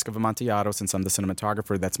 And Cask of Amontillado, since I'm the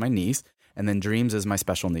cinematographer, that's my niece. And then Dreams is my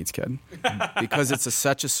special needs kid. Because it's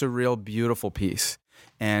such a surreal, beautiful piece.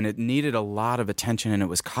 And it needed a lot of attention, and it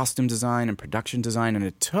was costume design and production design. And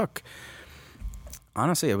it took,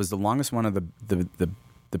 honestly, it was the longest one of the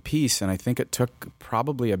piece, and I think it took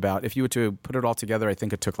probably about, if you were to put it all together, I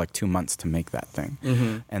think it took like 2 months to make that thing.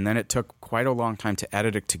 Mm-hmm. And then it took quite a long time to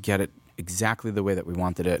edit it to get it exactly the way that we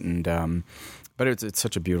wanted it. And but it's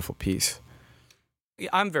such a beautiful piece. Yeah,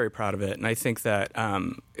 I'm very proud of it, and I think that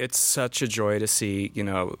it's such a joy to see,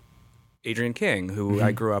 Adrian King, who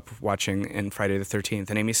I grew up watching in Friday the 13th,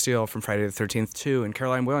 and Amy Steele from Friday the 13th 2, and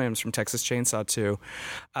Caroline Williams from Texas Chainsaw 2,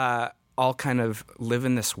 all kind of live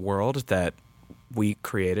in this world that we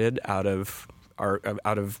created out of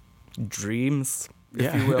dreams,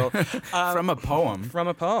 if you will, from a poem. From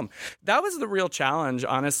a poem. That was the real challenge,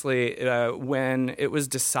 honestly, when it was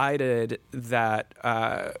decided that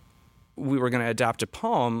we were going to adapt a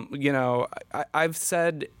poem. I've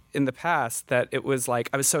said in the past that it was like,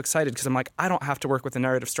 I was so excited because I'm like, I don't have to work with a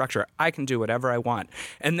narrative structure. I can do whatever I want.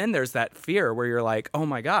 And then there's that fear where you're like, oh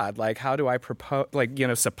my God, like, how do I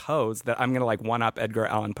suppose that I'm going to one-up Edgar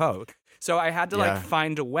Allan Poe? So I had to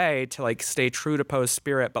find a way to stay true to Poe's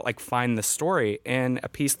spirit, but find the story in a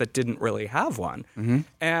piece that didn't really have one. Mm-hmm.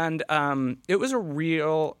 And it was a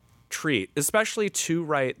real treat, especially to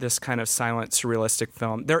write this kind of silent, surrealistic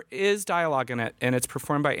film. There is dialogue in it, and it's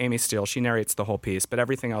performed by Amy Steele. She narrates the whole piece, but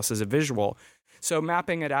everything else is a visual. So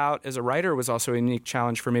mapping it out as a writer was also a unique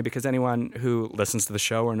challenge for me, because anyone who listens to the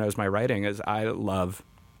show or knows my writing is I love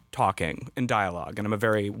talking and dialogue, and I'm a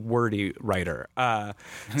very wordy writer.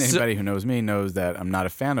 Anybody who knows me knows that I'm not a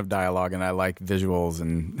fan of dialogue, and I like visuals,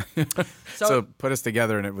 and so put us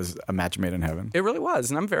together, and it was a match made in heaven. It really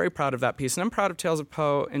was, and I'm very proud of that piece, and I'm proud of Tales of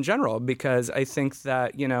Poe in general, because I think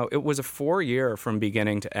that it was a 4-year from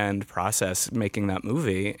beginning to end process making that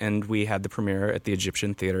movie, and we had the premiere at the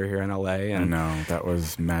Egyptian Theater here in LA. And I know, that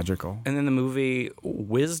was magical. And then the movie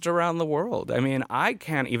whizzed around the world. I mean, I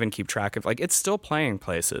can't even keep track of it's still playing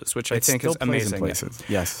places, which I think is amazing. Places.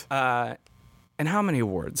 Yes. And how many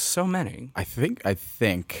awards? So many. I think,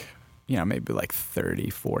 maybe 30,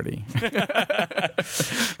 40. I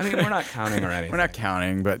mean, we're not counting or anything. We're not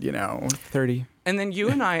counting, but 30. And then you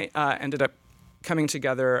and I ended up coming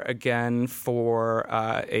together again for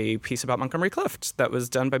a piece about Montgomery Clift that was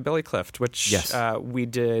done by Billy Clift, which we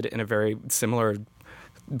did in a very similar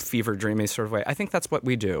fever dreamy sort of way. I think that's what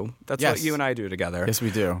we do. That's what you and I do together. Yes,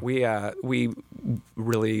 we do. We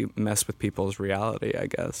really mess with people's reality, I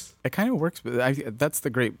guess. It kind of works. That's the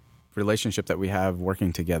great relationship that we have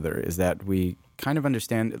working together, is that we kind of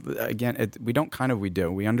understand, again, we do.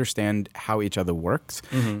 We understand how each other works.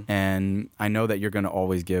 Mm-hmm. And I know that you're going to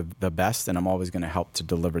always give the best, and I'm always going to help to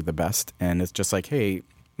deliver the best. And it's just like, hey,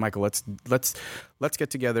 Michael, let's get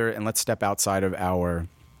together and let's step outside of our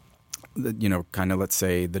let's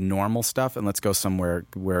say the normal stuff, and let's go somewhere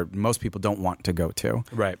where most people don't want to go to.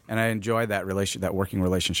 Right. And I enjoy that working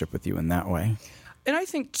relationship with you in that way. And I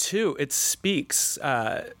think too, it speaks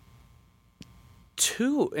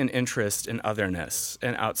to an interest in otherness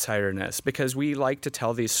and outsiderness, because we like to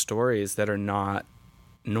tell these stories that are not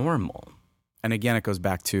normal. And again, it goes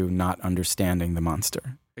back to not understanding the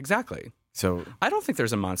monster. Exactly. So I don't think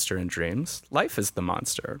there's a monster in Dreams. Life is the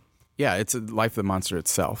monster. Yeah, it's life, the monster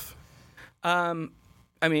itself.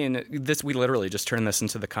 I mean, we literally just turned this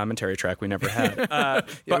into the commentary track we never had.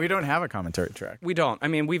 But we don't have a commentary track. We don't. I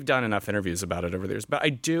mean, we've done enough interviews about it over the years. But I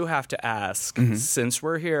do have to ask, since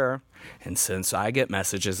we're here, and since I get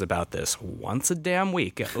messages about this once a damn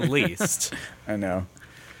week at least. I know.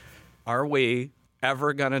 Are we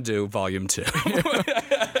ever going to do Volume 2?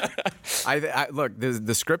 Look,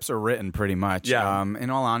 the scripts are written pretty much. Yeah. In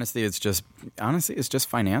all honesty, it's just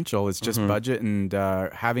financial. It's just budget and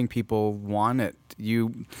having people want it.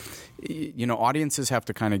 Audiences have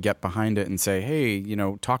to kind of get behind it and say, hey,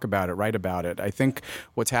 talk about it, write about it. I think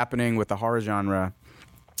what's happening with the horror genre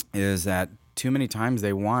is that too many times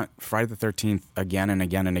they want Friday the 13th again and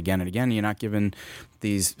again and again and again. You're not giving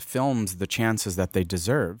these films the chances that they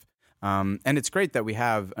deserve. And it's great that we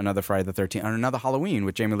have another Friday the 13th or another Halloween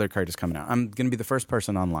with Jamie Lee Curtis coming out. I'm going to be the first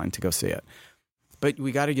person online to go see it. But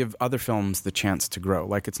we got to give other films the chance to grow.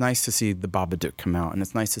 Like, it's nice to see The Babadook come out, and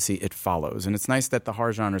it's nice to see It Follows, and it's nice that the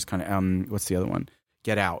horror genre is kind of what's the other one?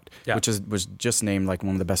 Get Out, which was just named like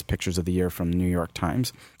one of the best pictures of the year from the New York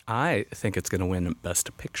Times. I think it's going to win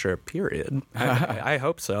Best Picture, period. I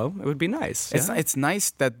hope so. It would be nice. It's nice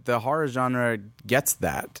that the horror genre gets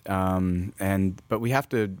that, but we have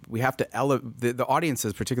to elevate the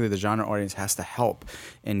audiences, particularly the genre audience, has to help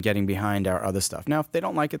in getting behind our other stuff. Now, if they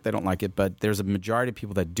don't like it, they don't like it. But there's a majority of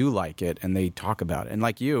people that do like it, and they talk about it. And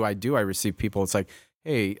like you, I receive people. It's like,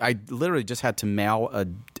 hey, I literally just had to mail a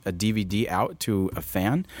DVD out to a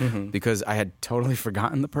fan because I had totally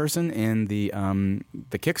forgotten the person in the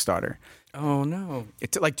Kickstarter. Oh, no.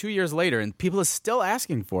 It's like 2 years later, and people are still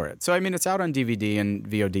asking for it. So, I mean, it's out on DVD and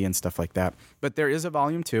VOD and stuff like that. But there is a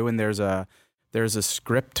volume 2, and there's a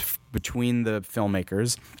script between the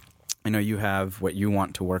filmmakers. I know you have what you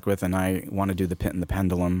want to work with, and I want to do The Pit and the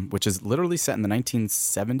Pendulum, which is literally set in the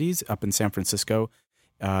 1970s up in San Francisco.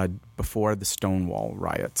 Before the Stonewall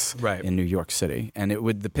riots in New York City, and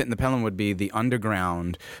The Pit and the Pendulum would be the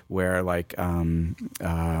underground where like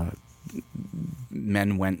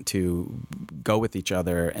men went to go with each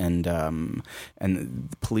other, and the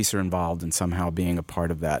police are involved in somehow being a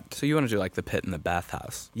part of that. So you want to do like The Pit and the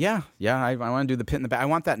Bathhouse? Yeah. I want to do The Pit and the Bath. I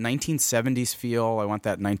want that 1970s feel. I want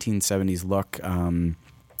that 1970s look.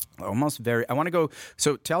 I want to go.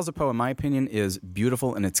 So Tales of Poe, in my opinion, is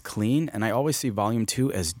beautiful and it's clean. And I always see Volume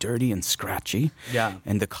 2 as dirty and scratchy. Yeah.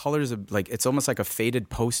 And the colors of it's almost like a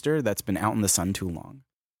faded poster that's been out in the sun too long.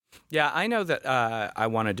 Yeah, I know that I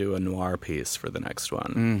want to do a noir piece for the next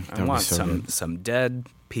one. I want some dead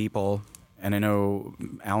people. And I know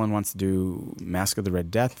Alan wants to do Mask of the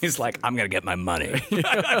Red Death. He's like, I'm going to get my money.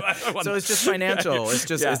 So it's just financial.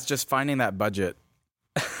 It's just finding that budget.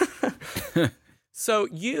 So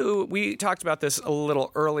we talked about this a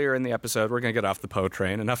little earlier in the episode. We're going to get off the Poe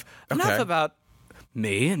train. Enough about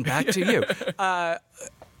me and back to you.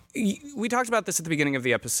 We talked about this at the beginning of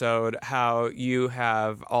the episode, how you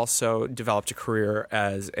have also developed a career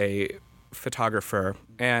as a photographer,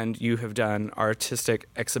 and you have done artistic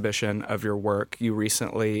exhibition of your work. You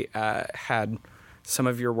recently had some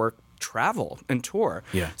of your work travel and tour.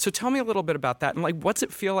 Yeah. So tell me a little bit about that, and like, what's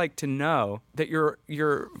it feel like to know that your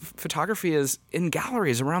photography is in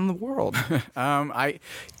galleries around the world?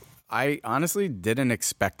 I honestly didn't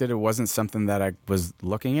expect it. It wasn't something that I was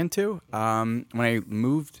looking into. Before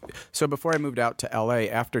I moved out to LA,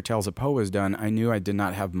 after Tales of Poe was done, I knew I did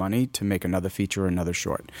not have money to make another feature or another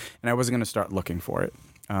short, and I wasn't going to start looking for it.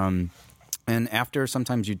 And after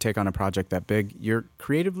sometimes you take on a project that big,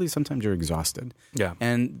 sometimes you're exhausted. Yeah.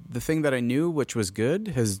 And the thing that I knew, which was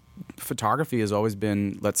good, photography has always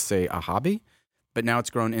been, let's say, a hobby, but now it's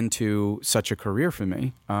grown into such a career for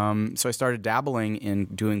me. So I started dabbling in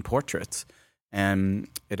doing portraits. And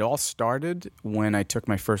it all started when I took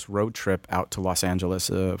my first road trip out to Los Angeles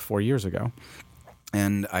 4 years ago.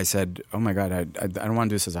 And I said, oh my God, I don't want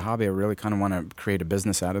to do this as a hobby. I really kind of want to create a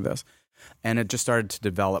business out of this. And it just started to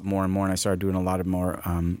develop more and more, and I started doing a lot of more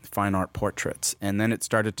fine art portraits. And then it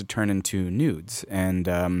started to turn into nudes. And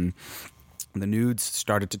the nudes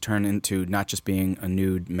started to turn into not just being a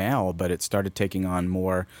nude male, but it started taking on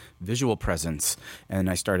more visual presence. And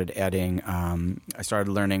I started adding, I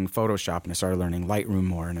started learning Photoshop, and I started learning Lightroom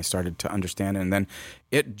more, and I started to understand it. And then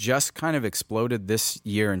it just kind of exploded this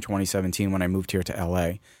year in 2017 when I moved here to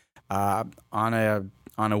LA.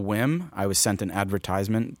 On a whim, I was sent an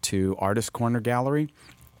advertisement to Artist Corner Gallery,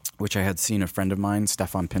 which I had seen a friend of mine,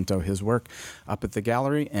 Stefan Pinto, his work up at the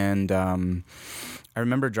gallery. And I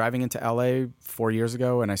remember driving into LA 4 years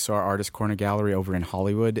ago, and I saw Artist Corner Gallery over in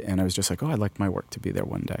Hollywood, and I was just like, oh, I'd like my work to be there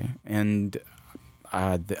one day. And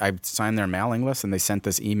I signed their mailing list, and they sent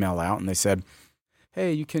this email out, and they said,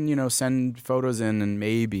 hey, you can, send photos in, and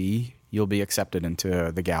maybe you'll be accepted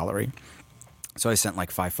into the gallery. So I sent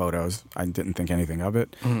like 5 photos. I didn't think anything of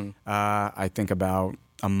it. Mm-hmm. I think about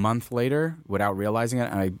a month later, without realizing it,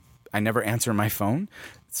 I never answer my phone.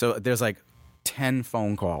 So there's like 10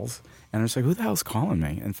 phone calls. And I was like, who the hell's calling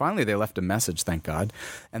me? And finally they left a message, thank God.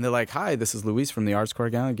 And they're like, hi, this is Luis from the Arts Corner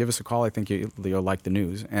Gallery. Give us a call. I think you'll like the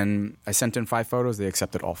news. And I sent in 5 photos. They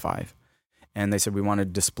accepted all 5. And they said, we want to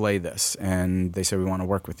display this. And they said, we want to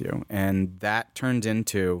work with you. And that turned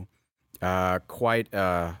into quite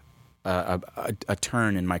a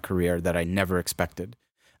turn in my career that I never expected.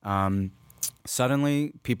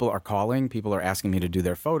 Suddenly, people are calling. People are asking me to do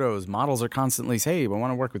their photos. Models are constantly saying, hey, I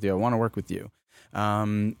want to work with you. I want to work with you.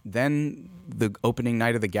 Then the opening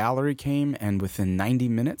night of the gallery came, and within 90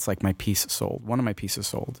 minutes, like one of my pieces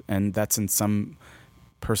sold, and that's in some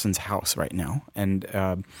person's house right now. And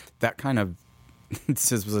that kind of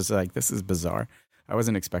was like, this is bizarre. I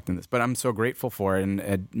wasn't expecting this, but I'm so grateful for it, and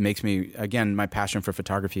it makes me, again, my passion for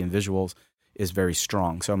photography and visuals is very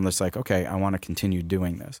strong. So I'm just like, okay, I want to continue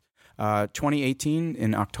doing this. 2018,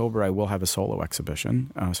 in October, I will have a solo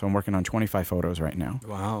exhibition. So I'm working on 25 photos right now.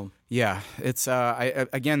 Wow. Yeah, it's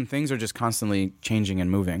again, things are just constantly changing and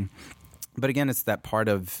moving. But again, it's that part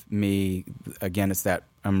of me, again, it's that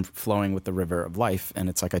I'm flowing with the river of life, and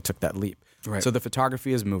it's like I took that leap. Right. So the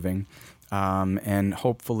photography is moving, and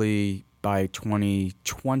hopefully by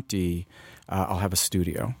 2020, I'll have a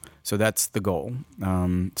studio. So that's the goal.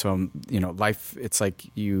 So, life, it's like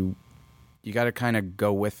you got to kind of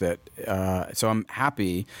go with it. So I'm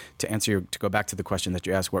happy to go back to the question that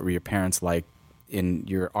you asked, what were your parents like in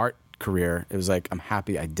your art career? It was like, I'm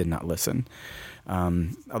happy I did not listen.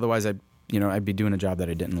 Otherwise, I'd be doing a job that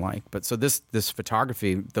I didn't like. But so this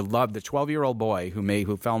photography, the 12-year-old boy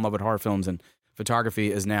who fell in love with horror films and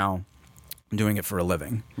photography is now doing it for a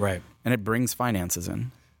living. Right. And it brings finances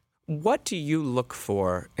in. What do you look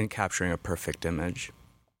for in capturing a perfect image?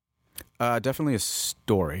 Definitely a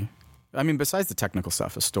story. I mean, besides the technical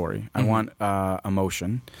stuff, a story. I want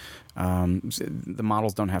emotion. The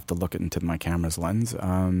models don't have to look into my camera's lens.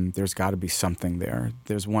 There's got to be something there.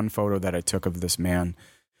 There's one photo that I took of this man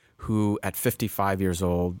who, at 55 years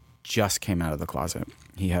old, just came out of the closet.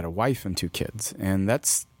 He had a wife and 2 kids. And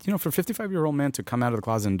that's, for a 55-year-old man to come out of the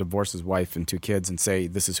closet and divorce his wife and 2 kids and say,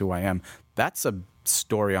 this is who I am, that's a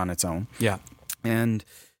story on its own. Yeah. And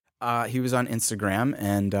he was on Instagram,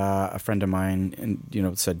 and a friend of mine,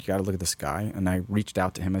 said, you got to look at this guy. And I reached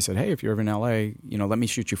out to him. I said, hey, if you're ever in LA, let me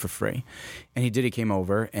shoot you for free. And he did. He came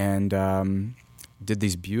over and did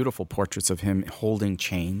these beautiful portraits of him holding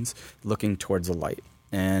chains, looking towards the light.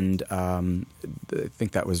 And I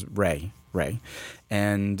think that was Ray.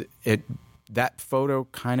 And that photo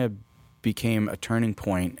kind of became a turning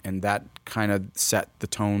point, and that kind of set the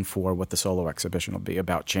tone for what the solo exhibition will be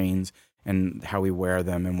about, chains and how we wear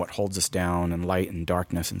them and what holds us down and light and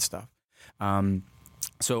darkness and stuff.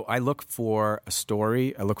 So I look for a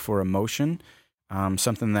story. I look for emotion,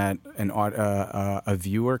 something that a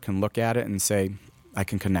viewer can look at it and say, I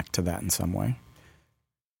can connect to that in some way.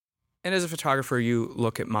 And as a photographer, you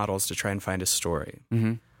look at models to try and find a story.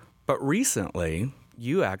 Mm-hmm. But recently,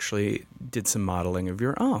 you actually did some modeling of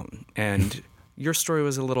your own, and your story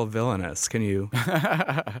was a little villainous. Can you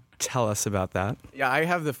tell us about that? Yeah, I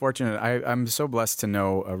have the fortune. I'm so blessed to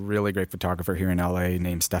know a really great photographer here in LA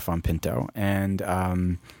named Stefan Pinto.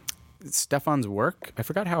 And Stefan's work, I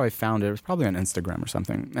forgot how I found it. It was probably on Instagram or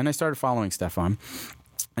something. And I started following Stefan.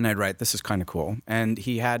 And I'd write, this is kind of cool. And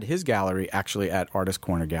he had his gallery actually at Artist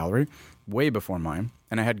Corner Gallery way before mine.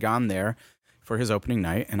 And I had gone there for his opening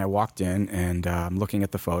night. And I walked in and I'm looking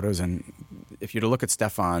at the photos. And if you were to look at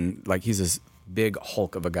Stefan, like, he's this big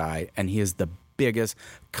hulk of a guy. And he is the biggest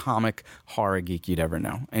comic horror geek you'd ever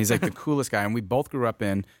know. And he's like the coolest guy. And we both grew up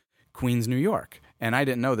in Queens, New York. And I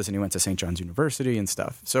didn't know this, and he went to St. John's University and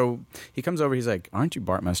stuff. So he comes over, he's like, aren't you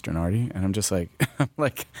Bart Mastronardi? And I'm just like,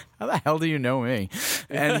 how the hell do you know me?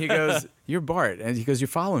 And he goes, you're Bart. And he goes, you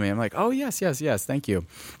follow me? I'm like, oh, yes, thank you.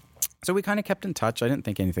 So we kind of kept in touch. I didn't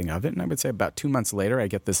think anything of it. And I would say about 2 months later, I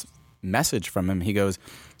get this message from him. He goes,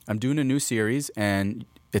 I'm doing a new series, and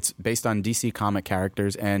it's based on DC comic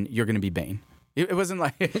characters, and you're going to be Bane. It wasn't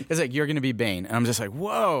like, it's like, you're going to be Bane. And I'm just like,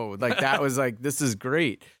 whoa, like that was like, this is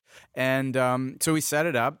great. And so we set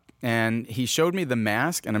it up, and he showed me the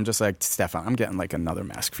mask, and I'm just like, Stefan, I'm getting like another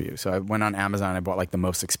mask for you. So I went on Amazon, I bought like the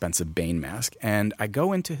most expensive Bane mask, and I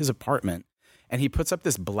go into his apartment, and he puts up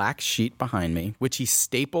this black sheet behind me, which he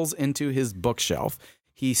staples into his bookshelf.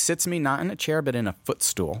 He sits me not in a chair, but in a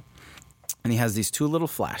footstool. And he has these 2 little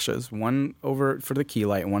flashes, one over for the key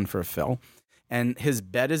light and one for a fill. And his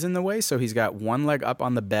bed is in the way, so he's got one leg up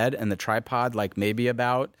on the bed and the tripod like maybe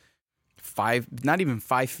about not even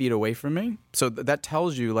 5 feet away from me. So that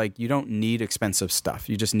tells you, like, you don't need expensive stuff.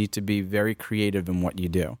 You just need to be very creative in what you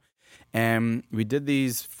do. And we did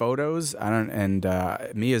these photos,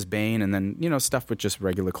 me as Bane, and then, stuff with just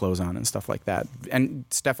regular clothes on and stuff like that. And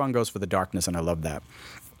Stefan goes for the darkness, and I love that.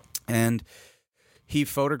 And he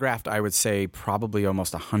photographed, I would say, probably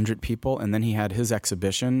almost 100 people. And then he had his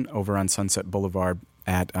exhibition over on Sunset Boulevard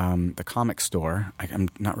at the comic store. I'm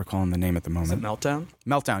not recalling the name at the moment. Is it Meltdown?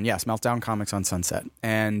 Meltdown, yes. Meltdown Comics on Sunset.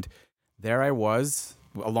 And there I was,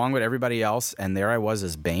 along with everybody else, and there I was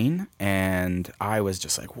as Bane. And I was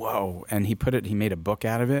just like, whoa. And he made a book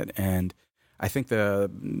out of it. And I think the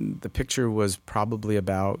picture was probably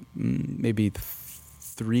about maybe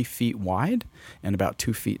 3 feet wide and about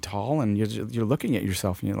 2 feet tall, and you're looking at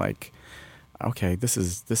yourself and you're like, okay, this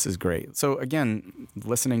is great. So again,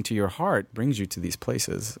 listening to your heart brings you to these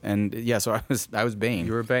places. And yeah, so I was Bane.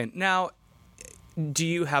 You were Bane. Now, do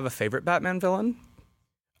you have a favorite Batman villain?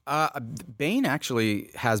 Bane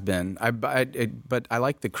actually has been, but I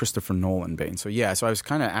like the Christopher Nolan Bane. So yeah, so I was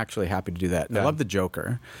kind of actually happy to do that. Yeah. I love the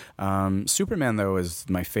Joker. Superman though is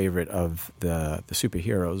my favorite of the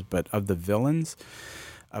superheroes, but of the villains,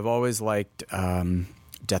 I've always liked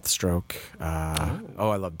Deathstroke.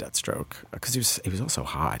 I love Deathstroke because he was also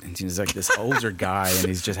hot, and he's like this older guy, and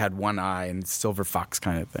he's just had one eye and Silver Fox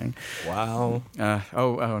kind of thing. Wow.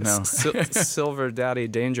 No. Silver Daddy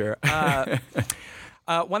Danger.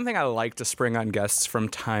 One thing I like to spring on guests from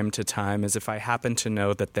time to time is if I happen to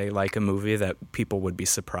know that they like a movie that people would be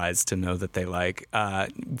surprised to know that they like.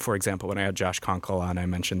 For example, when I had Josh Conkle on, I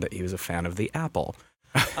mentioned that he was a fan of The Apple.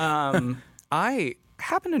 I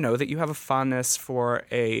happen to know that you have a fondness for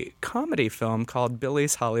a comedy film called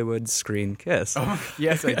Billy's Hollywood Screen Kiss. Oh,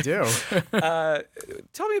 yes, I do.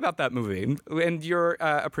 Tell me about that movie and your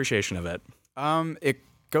appreciation of it. It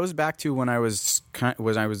goes back to when I was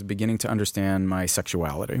beginning to understand my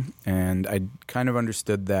sexuality, and I kind of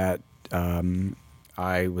understood that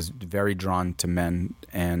I was very drawn to men,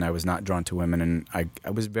 and I was not drawn to women, and I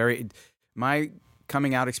was my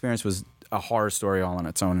coming out experience was a horror story all on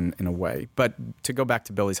its own in a way. But to go back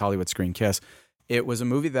to Billy's Hollywood Screen Kiss, it was a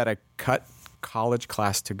movie that I cut college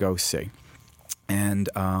class to go see. And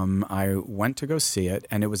I went to go see it,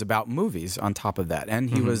 and it was about movies on top of that. And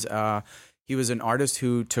he was an artist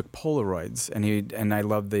who took Polaroids, and I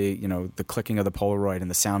love the clicking of the Polaroid and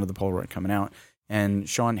the sound of the Polaroid coming out. And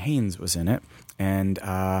Sean Haynes was in it, and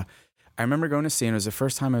I remember going to see it. And it was the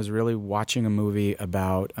first time I was really watching a movie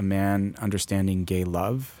about a man understanding gay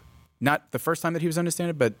love. Not the first time that he was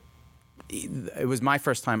understanding it, but it was my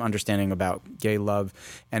first time understanding about gay love,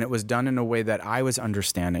 and it was done in a way that I was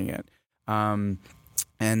understanding it. And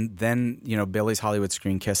then, Billy's Hollywood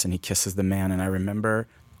Screen Kiss, and he kisses the man, and I remember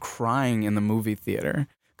crying in the movie theater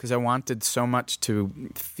because I wanted so much to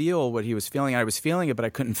feel what he was feeling. I was feeling it, but I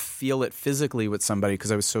couldn't feel it physically with somebody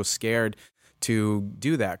because I was so scared to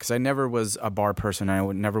do that, because I never was a bar person. I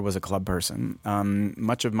never was a club person.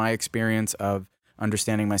 Much of my experience of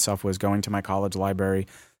understanding myself was going to my college library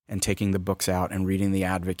and taking the books out and reading The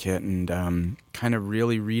Advocate and kind of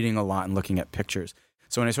really reading a lot and looking at pictures.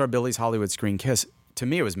 So when I saw Billy's Hollywood Screen Kiss, to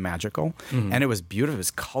me it was magical, and it was beautiful. It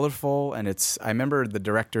was colorful, and I remember the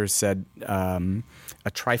director said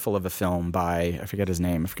a trifle of a film by, I forget his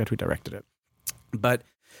name, I forget who directed it.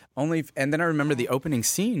 And then I remember the opening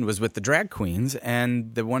scene was with the drag queens,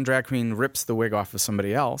 and the one drag queen rips the wig off of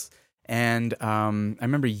somebody else. And I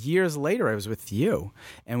remember years later I was with you,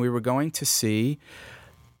 and we were going to see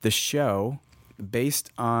the show based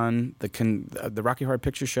on the Rocky Horror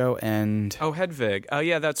Picture Show and... Oh, Hedwig. Oh,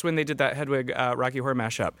 yeah, that's when they did that Hedwig Rocky Horror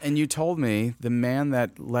mashup. And you told me the man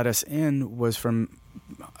that let us in was from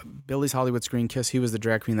Billy's Hollywood Screen Kiss. He was the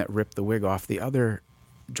drag queen that ripped the wig off the other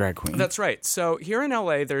drag queen. That's right. So here in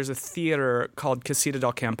LA, there's a theater called Casita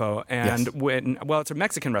del Campo, and it's a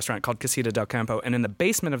Mexican restaurant called Casita del Campo, and in the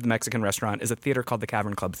basement of the Mexican restaurant is a theater called the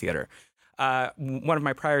Cavern Club Theater. One of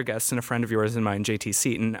my prior guests and a friend of yours and mine, JT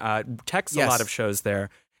Seaton, texts a lot of shows there.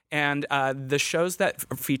 And the shows that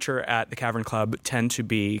feature at the Cavern Club tend to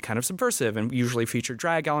be kind of subversive and usually feature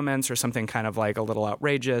drag elements or something kind of like a little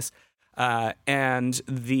outrageous. And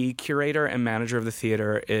the curator and manager of the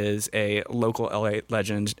theater is a local LA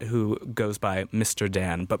legend who goes by Mr.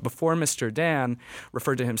 Dan. But before Mr. Dan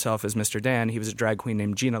referred to himself as Mr. Dan, he was a drag queen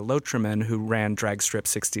named Gina Lotriman who ran Drag Strip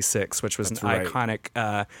 66, which was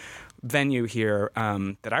iconic venue here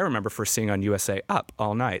that I remember first seeing on USA Up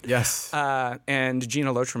all night. Yes. And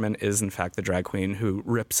Gina Lotriman is, in fact, the drag queen who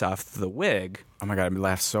rips off the wig. Oh my God, I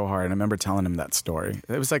laughed so hard. I remember telling him that story.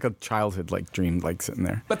 It was like a childhood dream, sitting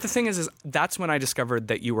there. But the thing is that's when I discovered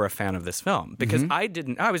that you were a fan of this film. Because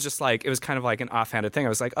I was just like, it was kind of like an offhanded thing. I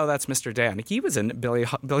was like, oh, that's Mr. Dan. He was in Billy's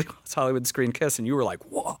Hollywood Screen Kiss, and you were like,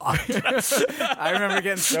 what? I remember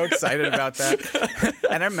getting so excited about that.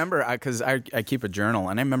 And I remember, because I keep a journal,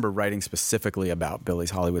 and I remember writing specifically about Billy's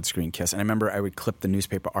Hollywood Screen Kiss. And I remember I would clip the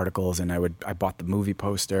newspaper articles, and I bought the movie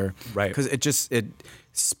poster. Right. Because it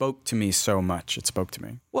spoke to me so much. It spoke to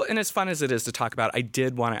me. Well, and as fun as it is to talk about, I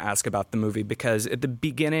did want to ask about the movie because at the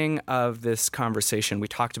beginning of this conversation, we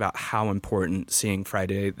talked about how important seeing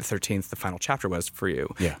Friday the 13th, the final chapter, was for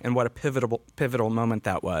you, and what a pivotal moment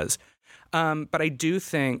that was. But I do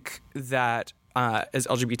think that as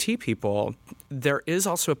LGBT people, there is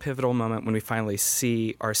also a pivotal moment when we finally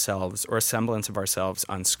see ourselves or a semblance of ourselves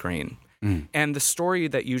on screen. And the story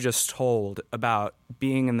that you just told about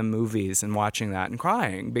being in the movies and watching that and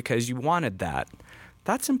crying because you wanted that,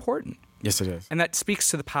 that's important. Yes, it is. And that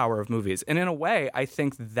speaks to the power of movies. And in a way, I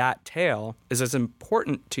think that tale is as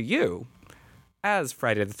important to you as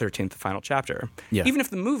Friday the 13th, the final chapter. Yeah. Even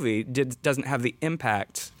if the movie doesn't have the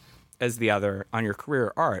impact as the other on your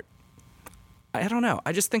career art. I don't know.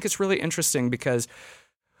 I just think it's really interesting because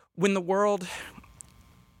when the world,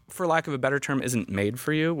 for lack of a better term, isn't made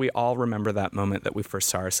for you, we all remember that moment that we first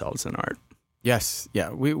saw ourselves in art. Yes,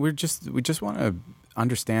 yeah. We just want to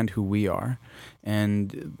understand who we are,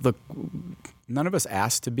 and look, none of us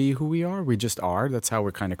asked to be who we are. We just are. That's how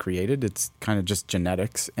we're kind of created. It's kind of just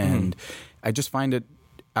genetics, and I just find it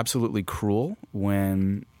absolutely cruel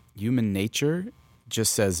when human nature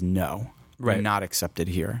just says no. Right. You're not accepted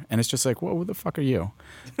here, and it's just like, well, who the fuck are you?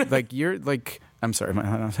 Like you're like. I'm sorry.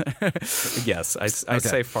 Yes, I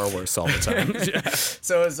say far worse all the time.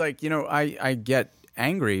 So it's like, I get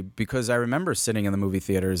angry because I remember sitting in the movie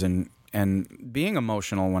theaters and being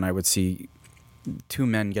emotional when I would see two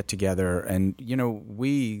men get together. And,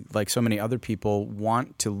 we, like so many other people,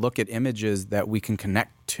 want to look at images that we can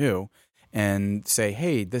connect to and say,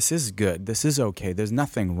 hey, this is good. This is okay. There's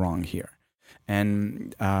nothing wrong here.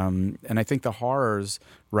 And I think the horrors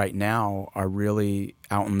right now are really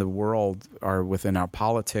out in the world, are within our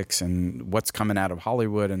politics and what's coming out of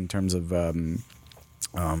Hollywood in terms of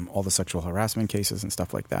all the sexual harassment cases and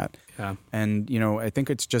stuff like that. Yeah. And, I think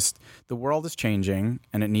it's just the world is changing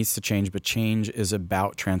and it needs to change, but change is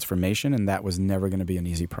about transformation, and that was never going to be an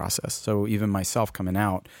easy process. So even myself coming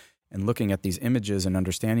out and looking at these images and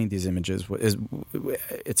understanding these images,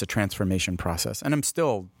 it's a transformation process. And I'm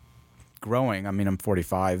still growing. I mean, I'm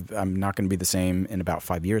 45. I'm not going to be the same in about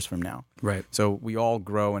 5 years from now. Right. So we all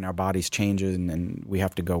grow and our bodies change, and we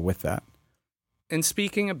have to go with that. And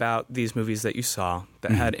speaking about these movies that you saw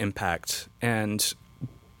that had impact and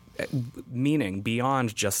meaning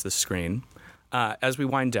beyond just the screen, as we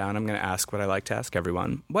wind down, I'm going to ask what I like to ask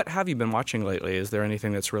everyone. What have you been watching lately? Is there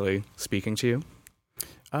anything that's really speaking to you?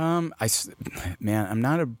 I'm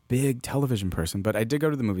not a big television person, but I did go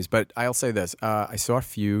to the movies. But I'll say this. I saw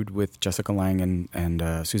Feud with Jessica Lange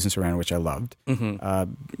and Susan Sarandon, which I loved.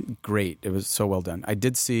 Great. It was so well done. I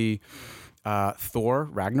did see Thor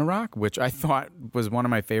Ragnarok, which I thought was one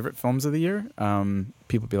of my favorite films of the year.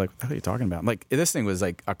 People be like, what are you talking about? Like, this thing was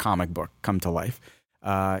like a comic book come to life.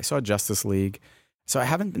 I saw Justice League. So I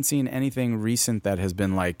haven't been seeing anything recent that has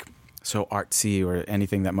been like so artsy or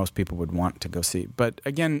anything that most people would want to go see. But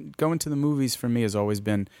again, going to the movies for me has always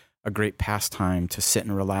been a great pastime to sit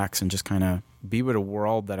and relax and just kind of be with a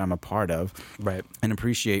world that I'm a part of, right, and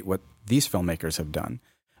appreciate what these filmmakers have done.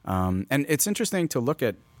 And it's interesting to look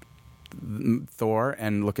at Thor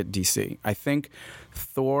and look at DC. I think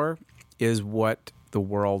Thor is what the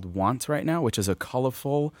world wants right now, which is a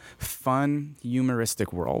colorful, fun,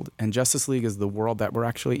 humoristic world. And Justice League is the world that we're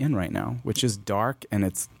actually in right now, which is dark and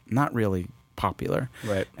it's not really popular.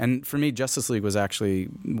 Right. And for me, Justice League was actually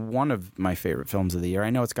one of my favorite films of the year.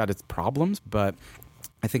 I know it's got its problems, but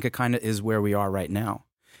I think it kind of is where we are right now.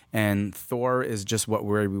 And Thor is just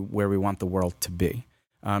where we want the world to be.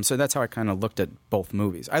 So that's how I kind of looked at both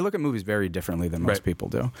movies. I look at movies very differently than most people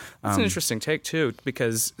do. It's an interesting take, too,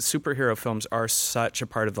 because superhero films are such a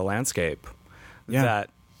part of the landscape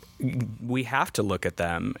that we have to look at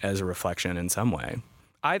them as a reflection in some way.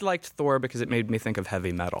 I liked Thor because it made me think of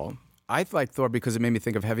heavy metal. I liked Thor because it made me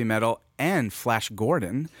think of heavy metal and Flash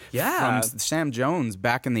Gordon from Sam Jones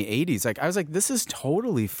back in the 80s. Like, I was like, this is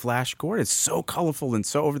totally Flash Gordon. It's so colorful and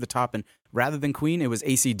so over the top. And rather than Queen, it was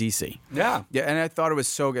AC/DC. Yeah. Yeah, and I thought it was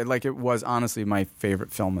so good. Like, it was honestly my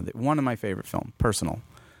favorite film one of my favorite films, personal.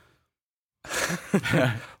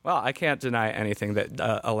 Well, I can't deny anything that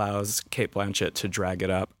allows Cate Blanchett to drag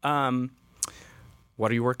it up.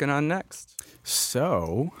 What are you working on next?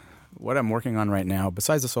 So, what I'm working on right now,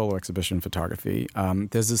 besides the solo exhibition photography,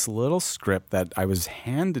 there's this little script that I was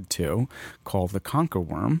handed to called The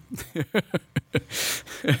Conquerworm.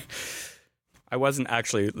 I wasn't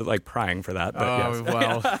actually like prying for that, but yes.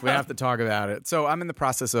 Well, we have to talk about it. So I'm in the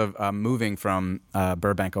process of moving from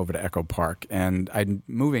Burbank over to Echo Park, and I'm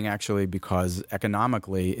moving actually because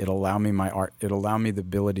economically it'll allow me my art. It'll allow me the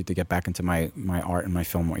ability to get back into my art and my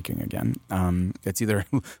filmmaking again. It's either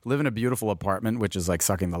live in a beautiful apartment, which is like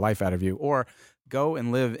sucking the life out of you, or go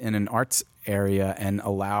and live in an arts area and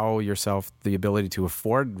allow yourself the ability to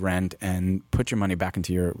afford rent and put your money back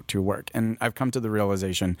into your work. And I've come to the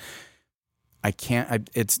realization I can't.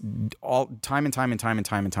 It's all time and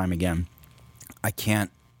time again. I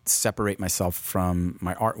can't separate myself from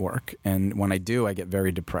my artwork, and when I do, I get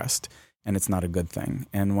very depressed. and it's not a good thing.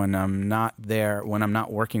 And when I'm not there, when I'm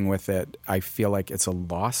not working with it, I feel like it's a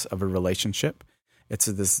loss of a relationship. It's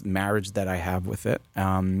this marriage that I have with it.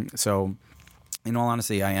 So in all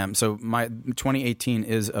honesty, I am. So my 2018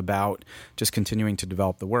 is about just continuing to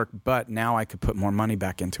develop the work, but now I could put more money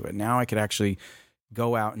back into it. Now I could actually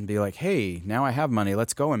go out and be like, hey, now I have money.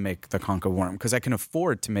 Let's go and make the Conker Worm, because I can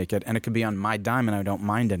afford to make it, and it could be on my dime, and I don't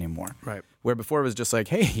mind anymore. Right. Where before it was just like,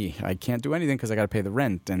 hey, I can't do anything because I got to pay the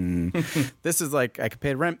rent, and this is like I could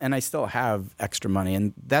pay the rent, and I still have extra money,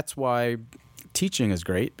 and that's why teaching is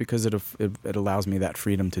great, because it allows me that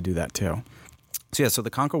freedom to do that too. So yeah, so the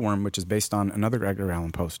Conker Worm, which is based on another Edgar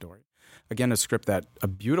Allan Poe story. Again, a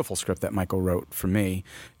beautiful script that Michael wrote for me,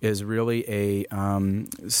 is really a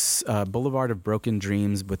boulevard of broken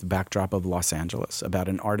dreams with the backdrop of Los Angeles, about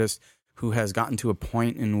an artist who has gotten to a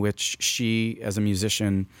point in which she, as a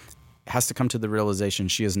musician, has to come to the realization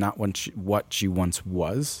she is not what she once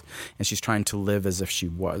was, and she's trying to live as if she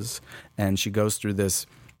was. And she goes through this,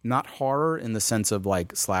 not horror in the sense of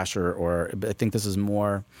like slasher, or I think this is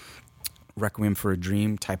more Requiem for a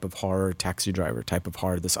Dream type of horror, Taxi Driver type of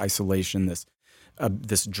horror, this isolation,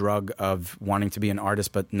 this drug of wanting to be an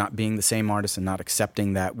artist but not being the same artist, and not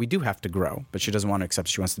accepting that we do have to grow, but she doesn't want to accept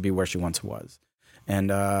she wants to be where she once was. And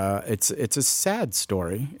it's a sad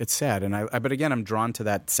story. It's sad, and but again, I'm drawn to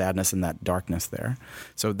that sadness and that darkness there.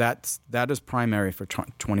 So that is primary for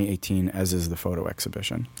 2018, as is the photo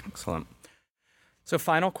exhibition. Excellent. So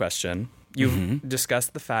final question. You've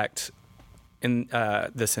discussed the fact in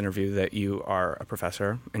this interview that you are a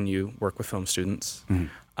professor and you work with film students.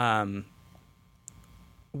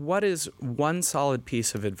 What is one solid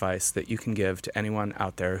piece of advice that you can give to anyone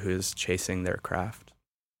out there who's chasing their craft?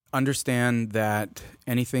 Understand that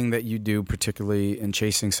anything that you do, particularly in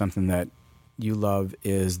chasing something that you love,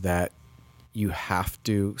 is that you have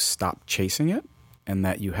to stop chasing it, and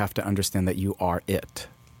that you have to understand that you are it.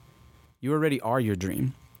 You already are your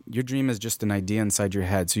dream. Your dream is just an idea inside your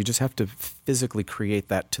head, so you just have to physically create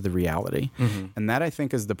that to the reality. And that, I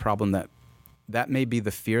think, is the problem, that may be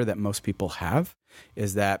the fear that most people have,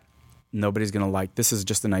 is that nobody's going to like, this is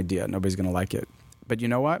just an idea, nobody's going to like it. But you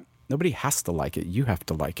know what? Nobody has to like it. You have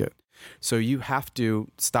to like it. So you have to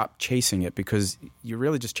stop chasing it, because you're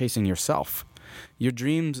really just chasing yourself. Your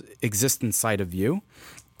dreams exist inside of you,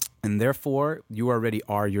 and therefore you already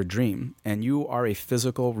are your dream, and you are a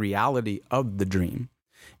physical reality of the dream.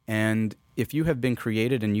 And if you have been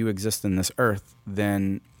created and you exist in this earth,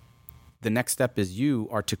 then the next step is you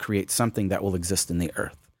are to create something that will exist in the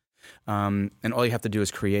earth. And all you have to do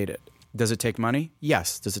is create it. Does it take money?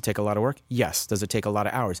 Yes. Does it take a lot of work? Yes. Does it take a lot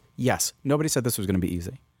of hours? Yes. Nobody said this was going to be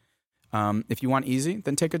easy. If you want easy,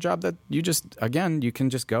 then take a job that you can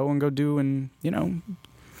just go do and,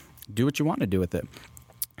 do what you want to do with it.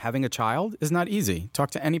 Having a child is not easy.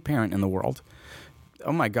 Talk to any parent in the world.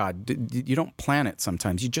 Oh my God, you don't plan it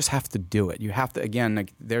sometimes. You just have to do it. You have to, again,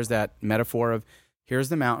 like, there's that metaphor of here's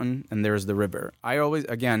the mountain and there's the river.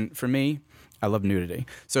 For me, I love nudity.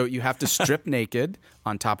 So you have to strip naked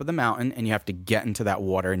on top of the mountain, and you have to get into that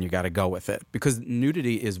water, and you got to go with it, because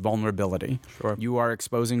nudity is vulnerability. Sure. You are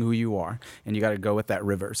exposing who you are, and you got to go with that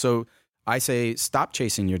river. So I say stop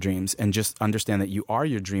chasing your dreams and just understand that you are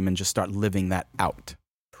your dream, and just start living that out.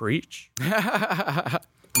 Preach.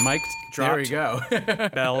 Mic dropped. There we go.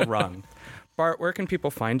 Bell rung. Bart, where can people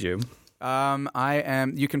find you?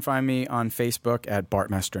 You can find me on Facebook at Bart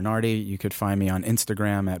Mastronardi. You could find me on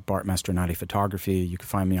Instagram at Bart Mastronardi Photography. You can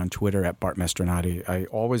find me on Twitter at Bart Mastronardi. I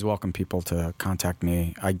always welcome people to contact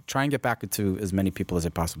me. I try and get back to as many people as I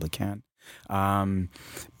possibly can.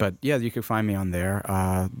 But yeah, you can find me on there.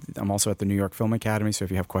 I'm also at the New York Film Academy, so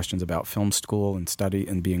if you have questions about film school and study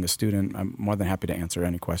and being a student, I'm more than happy to answer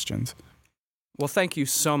any questions. Well, thank you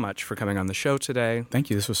so much for coming on the show today. Thank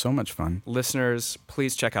you. This was so much fun. Listeners,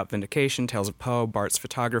 please check out Vindication, Tales of Poe, Bart's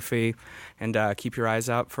photography, and keep your eyes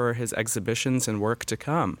out for his exhibitions and work to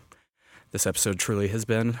come. This episode truly has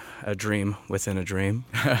been a dream within a dream.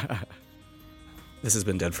 This has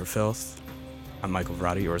been Dead for Filth. I'm Michael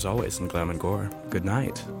Varrati, yours always in Glam and Gore. Good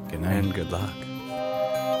night. Good night. And good luck.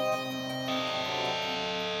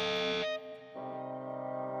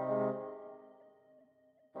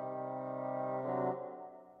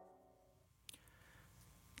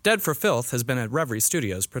 Dead for Filth has been a Reverie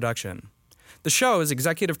Studios production. The show is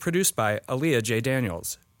executive produced by Aaliyah J.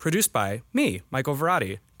 Daniels, produced by me, Michael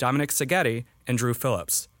Varrati, Dominic Seghetti, and Drew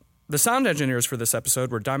Phillips. The sound engineers for this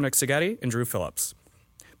episode were Dominic Seghetti and Drew Phillips.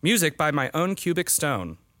 Music by my own Cubic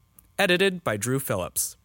Stone. Edited by Drew Phillips.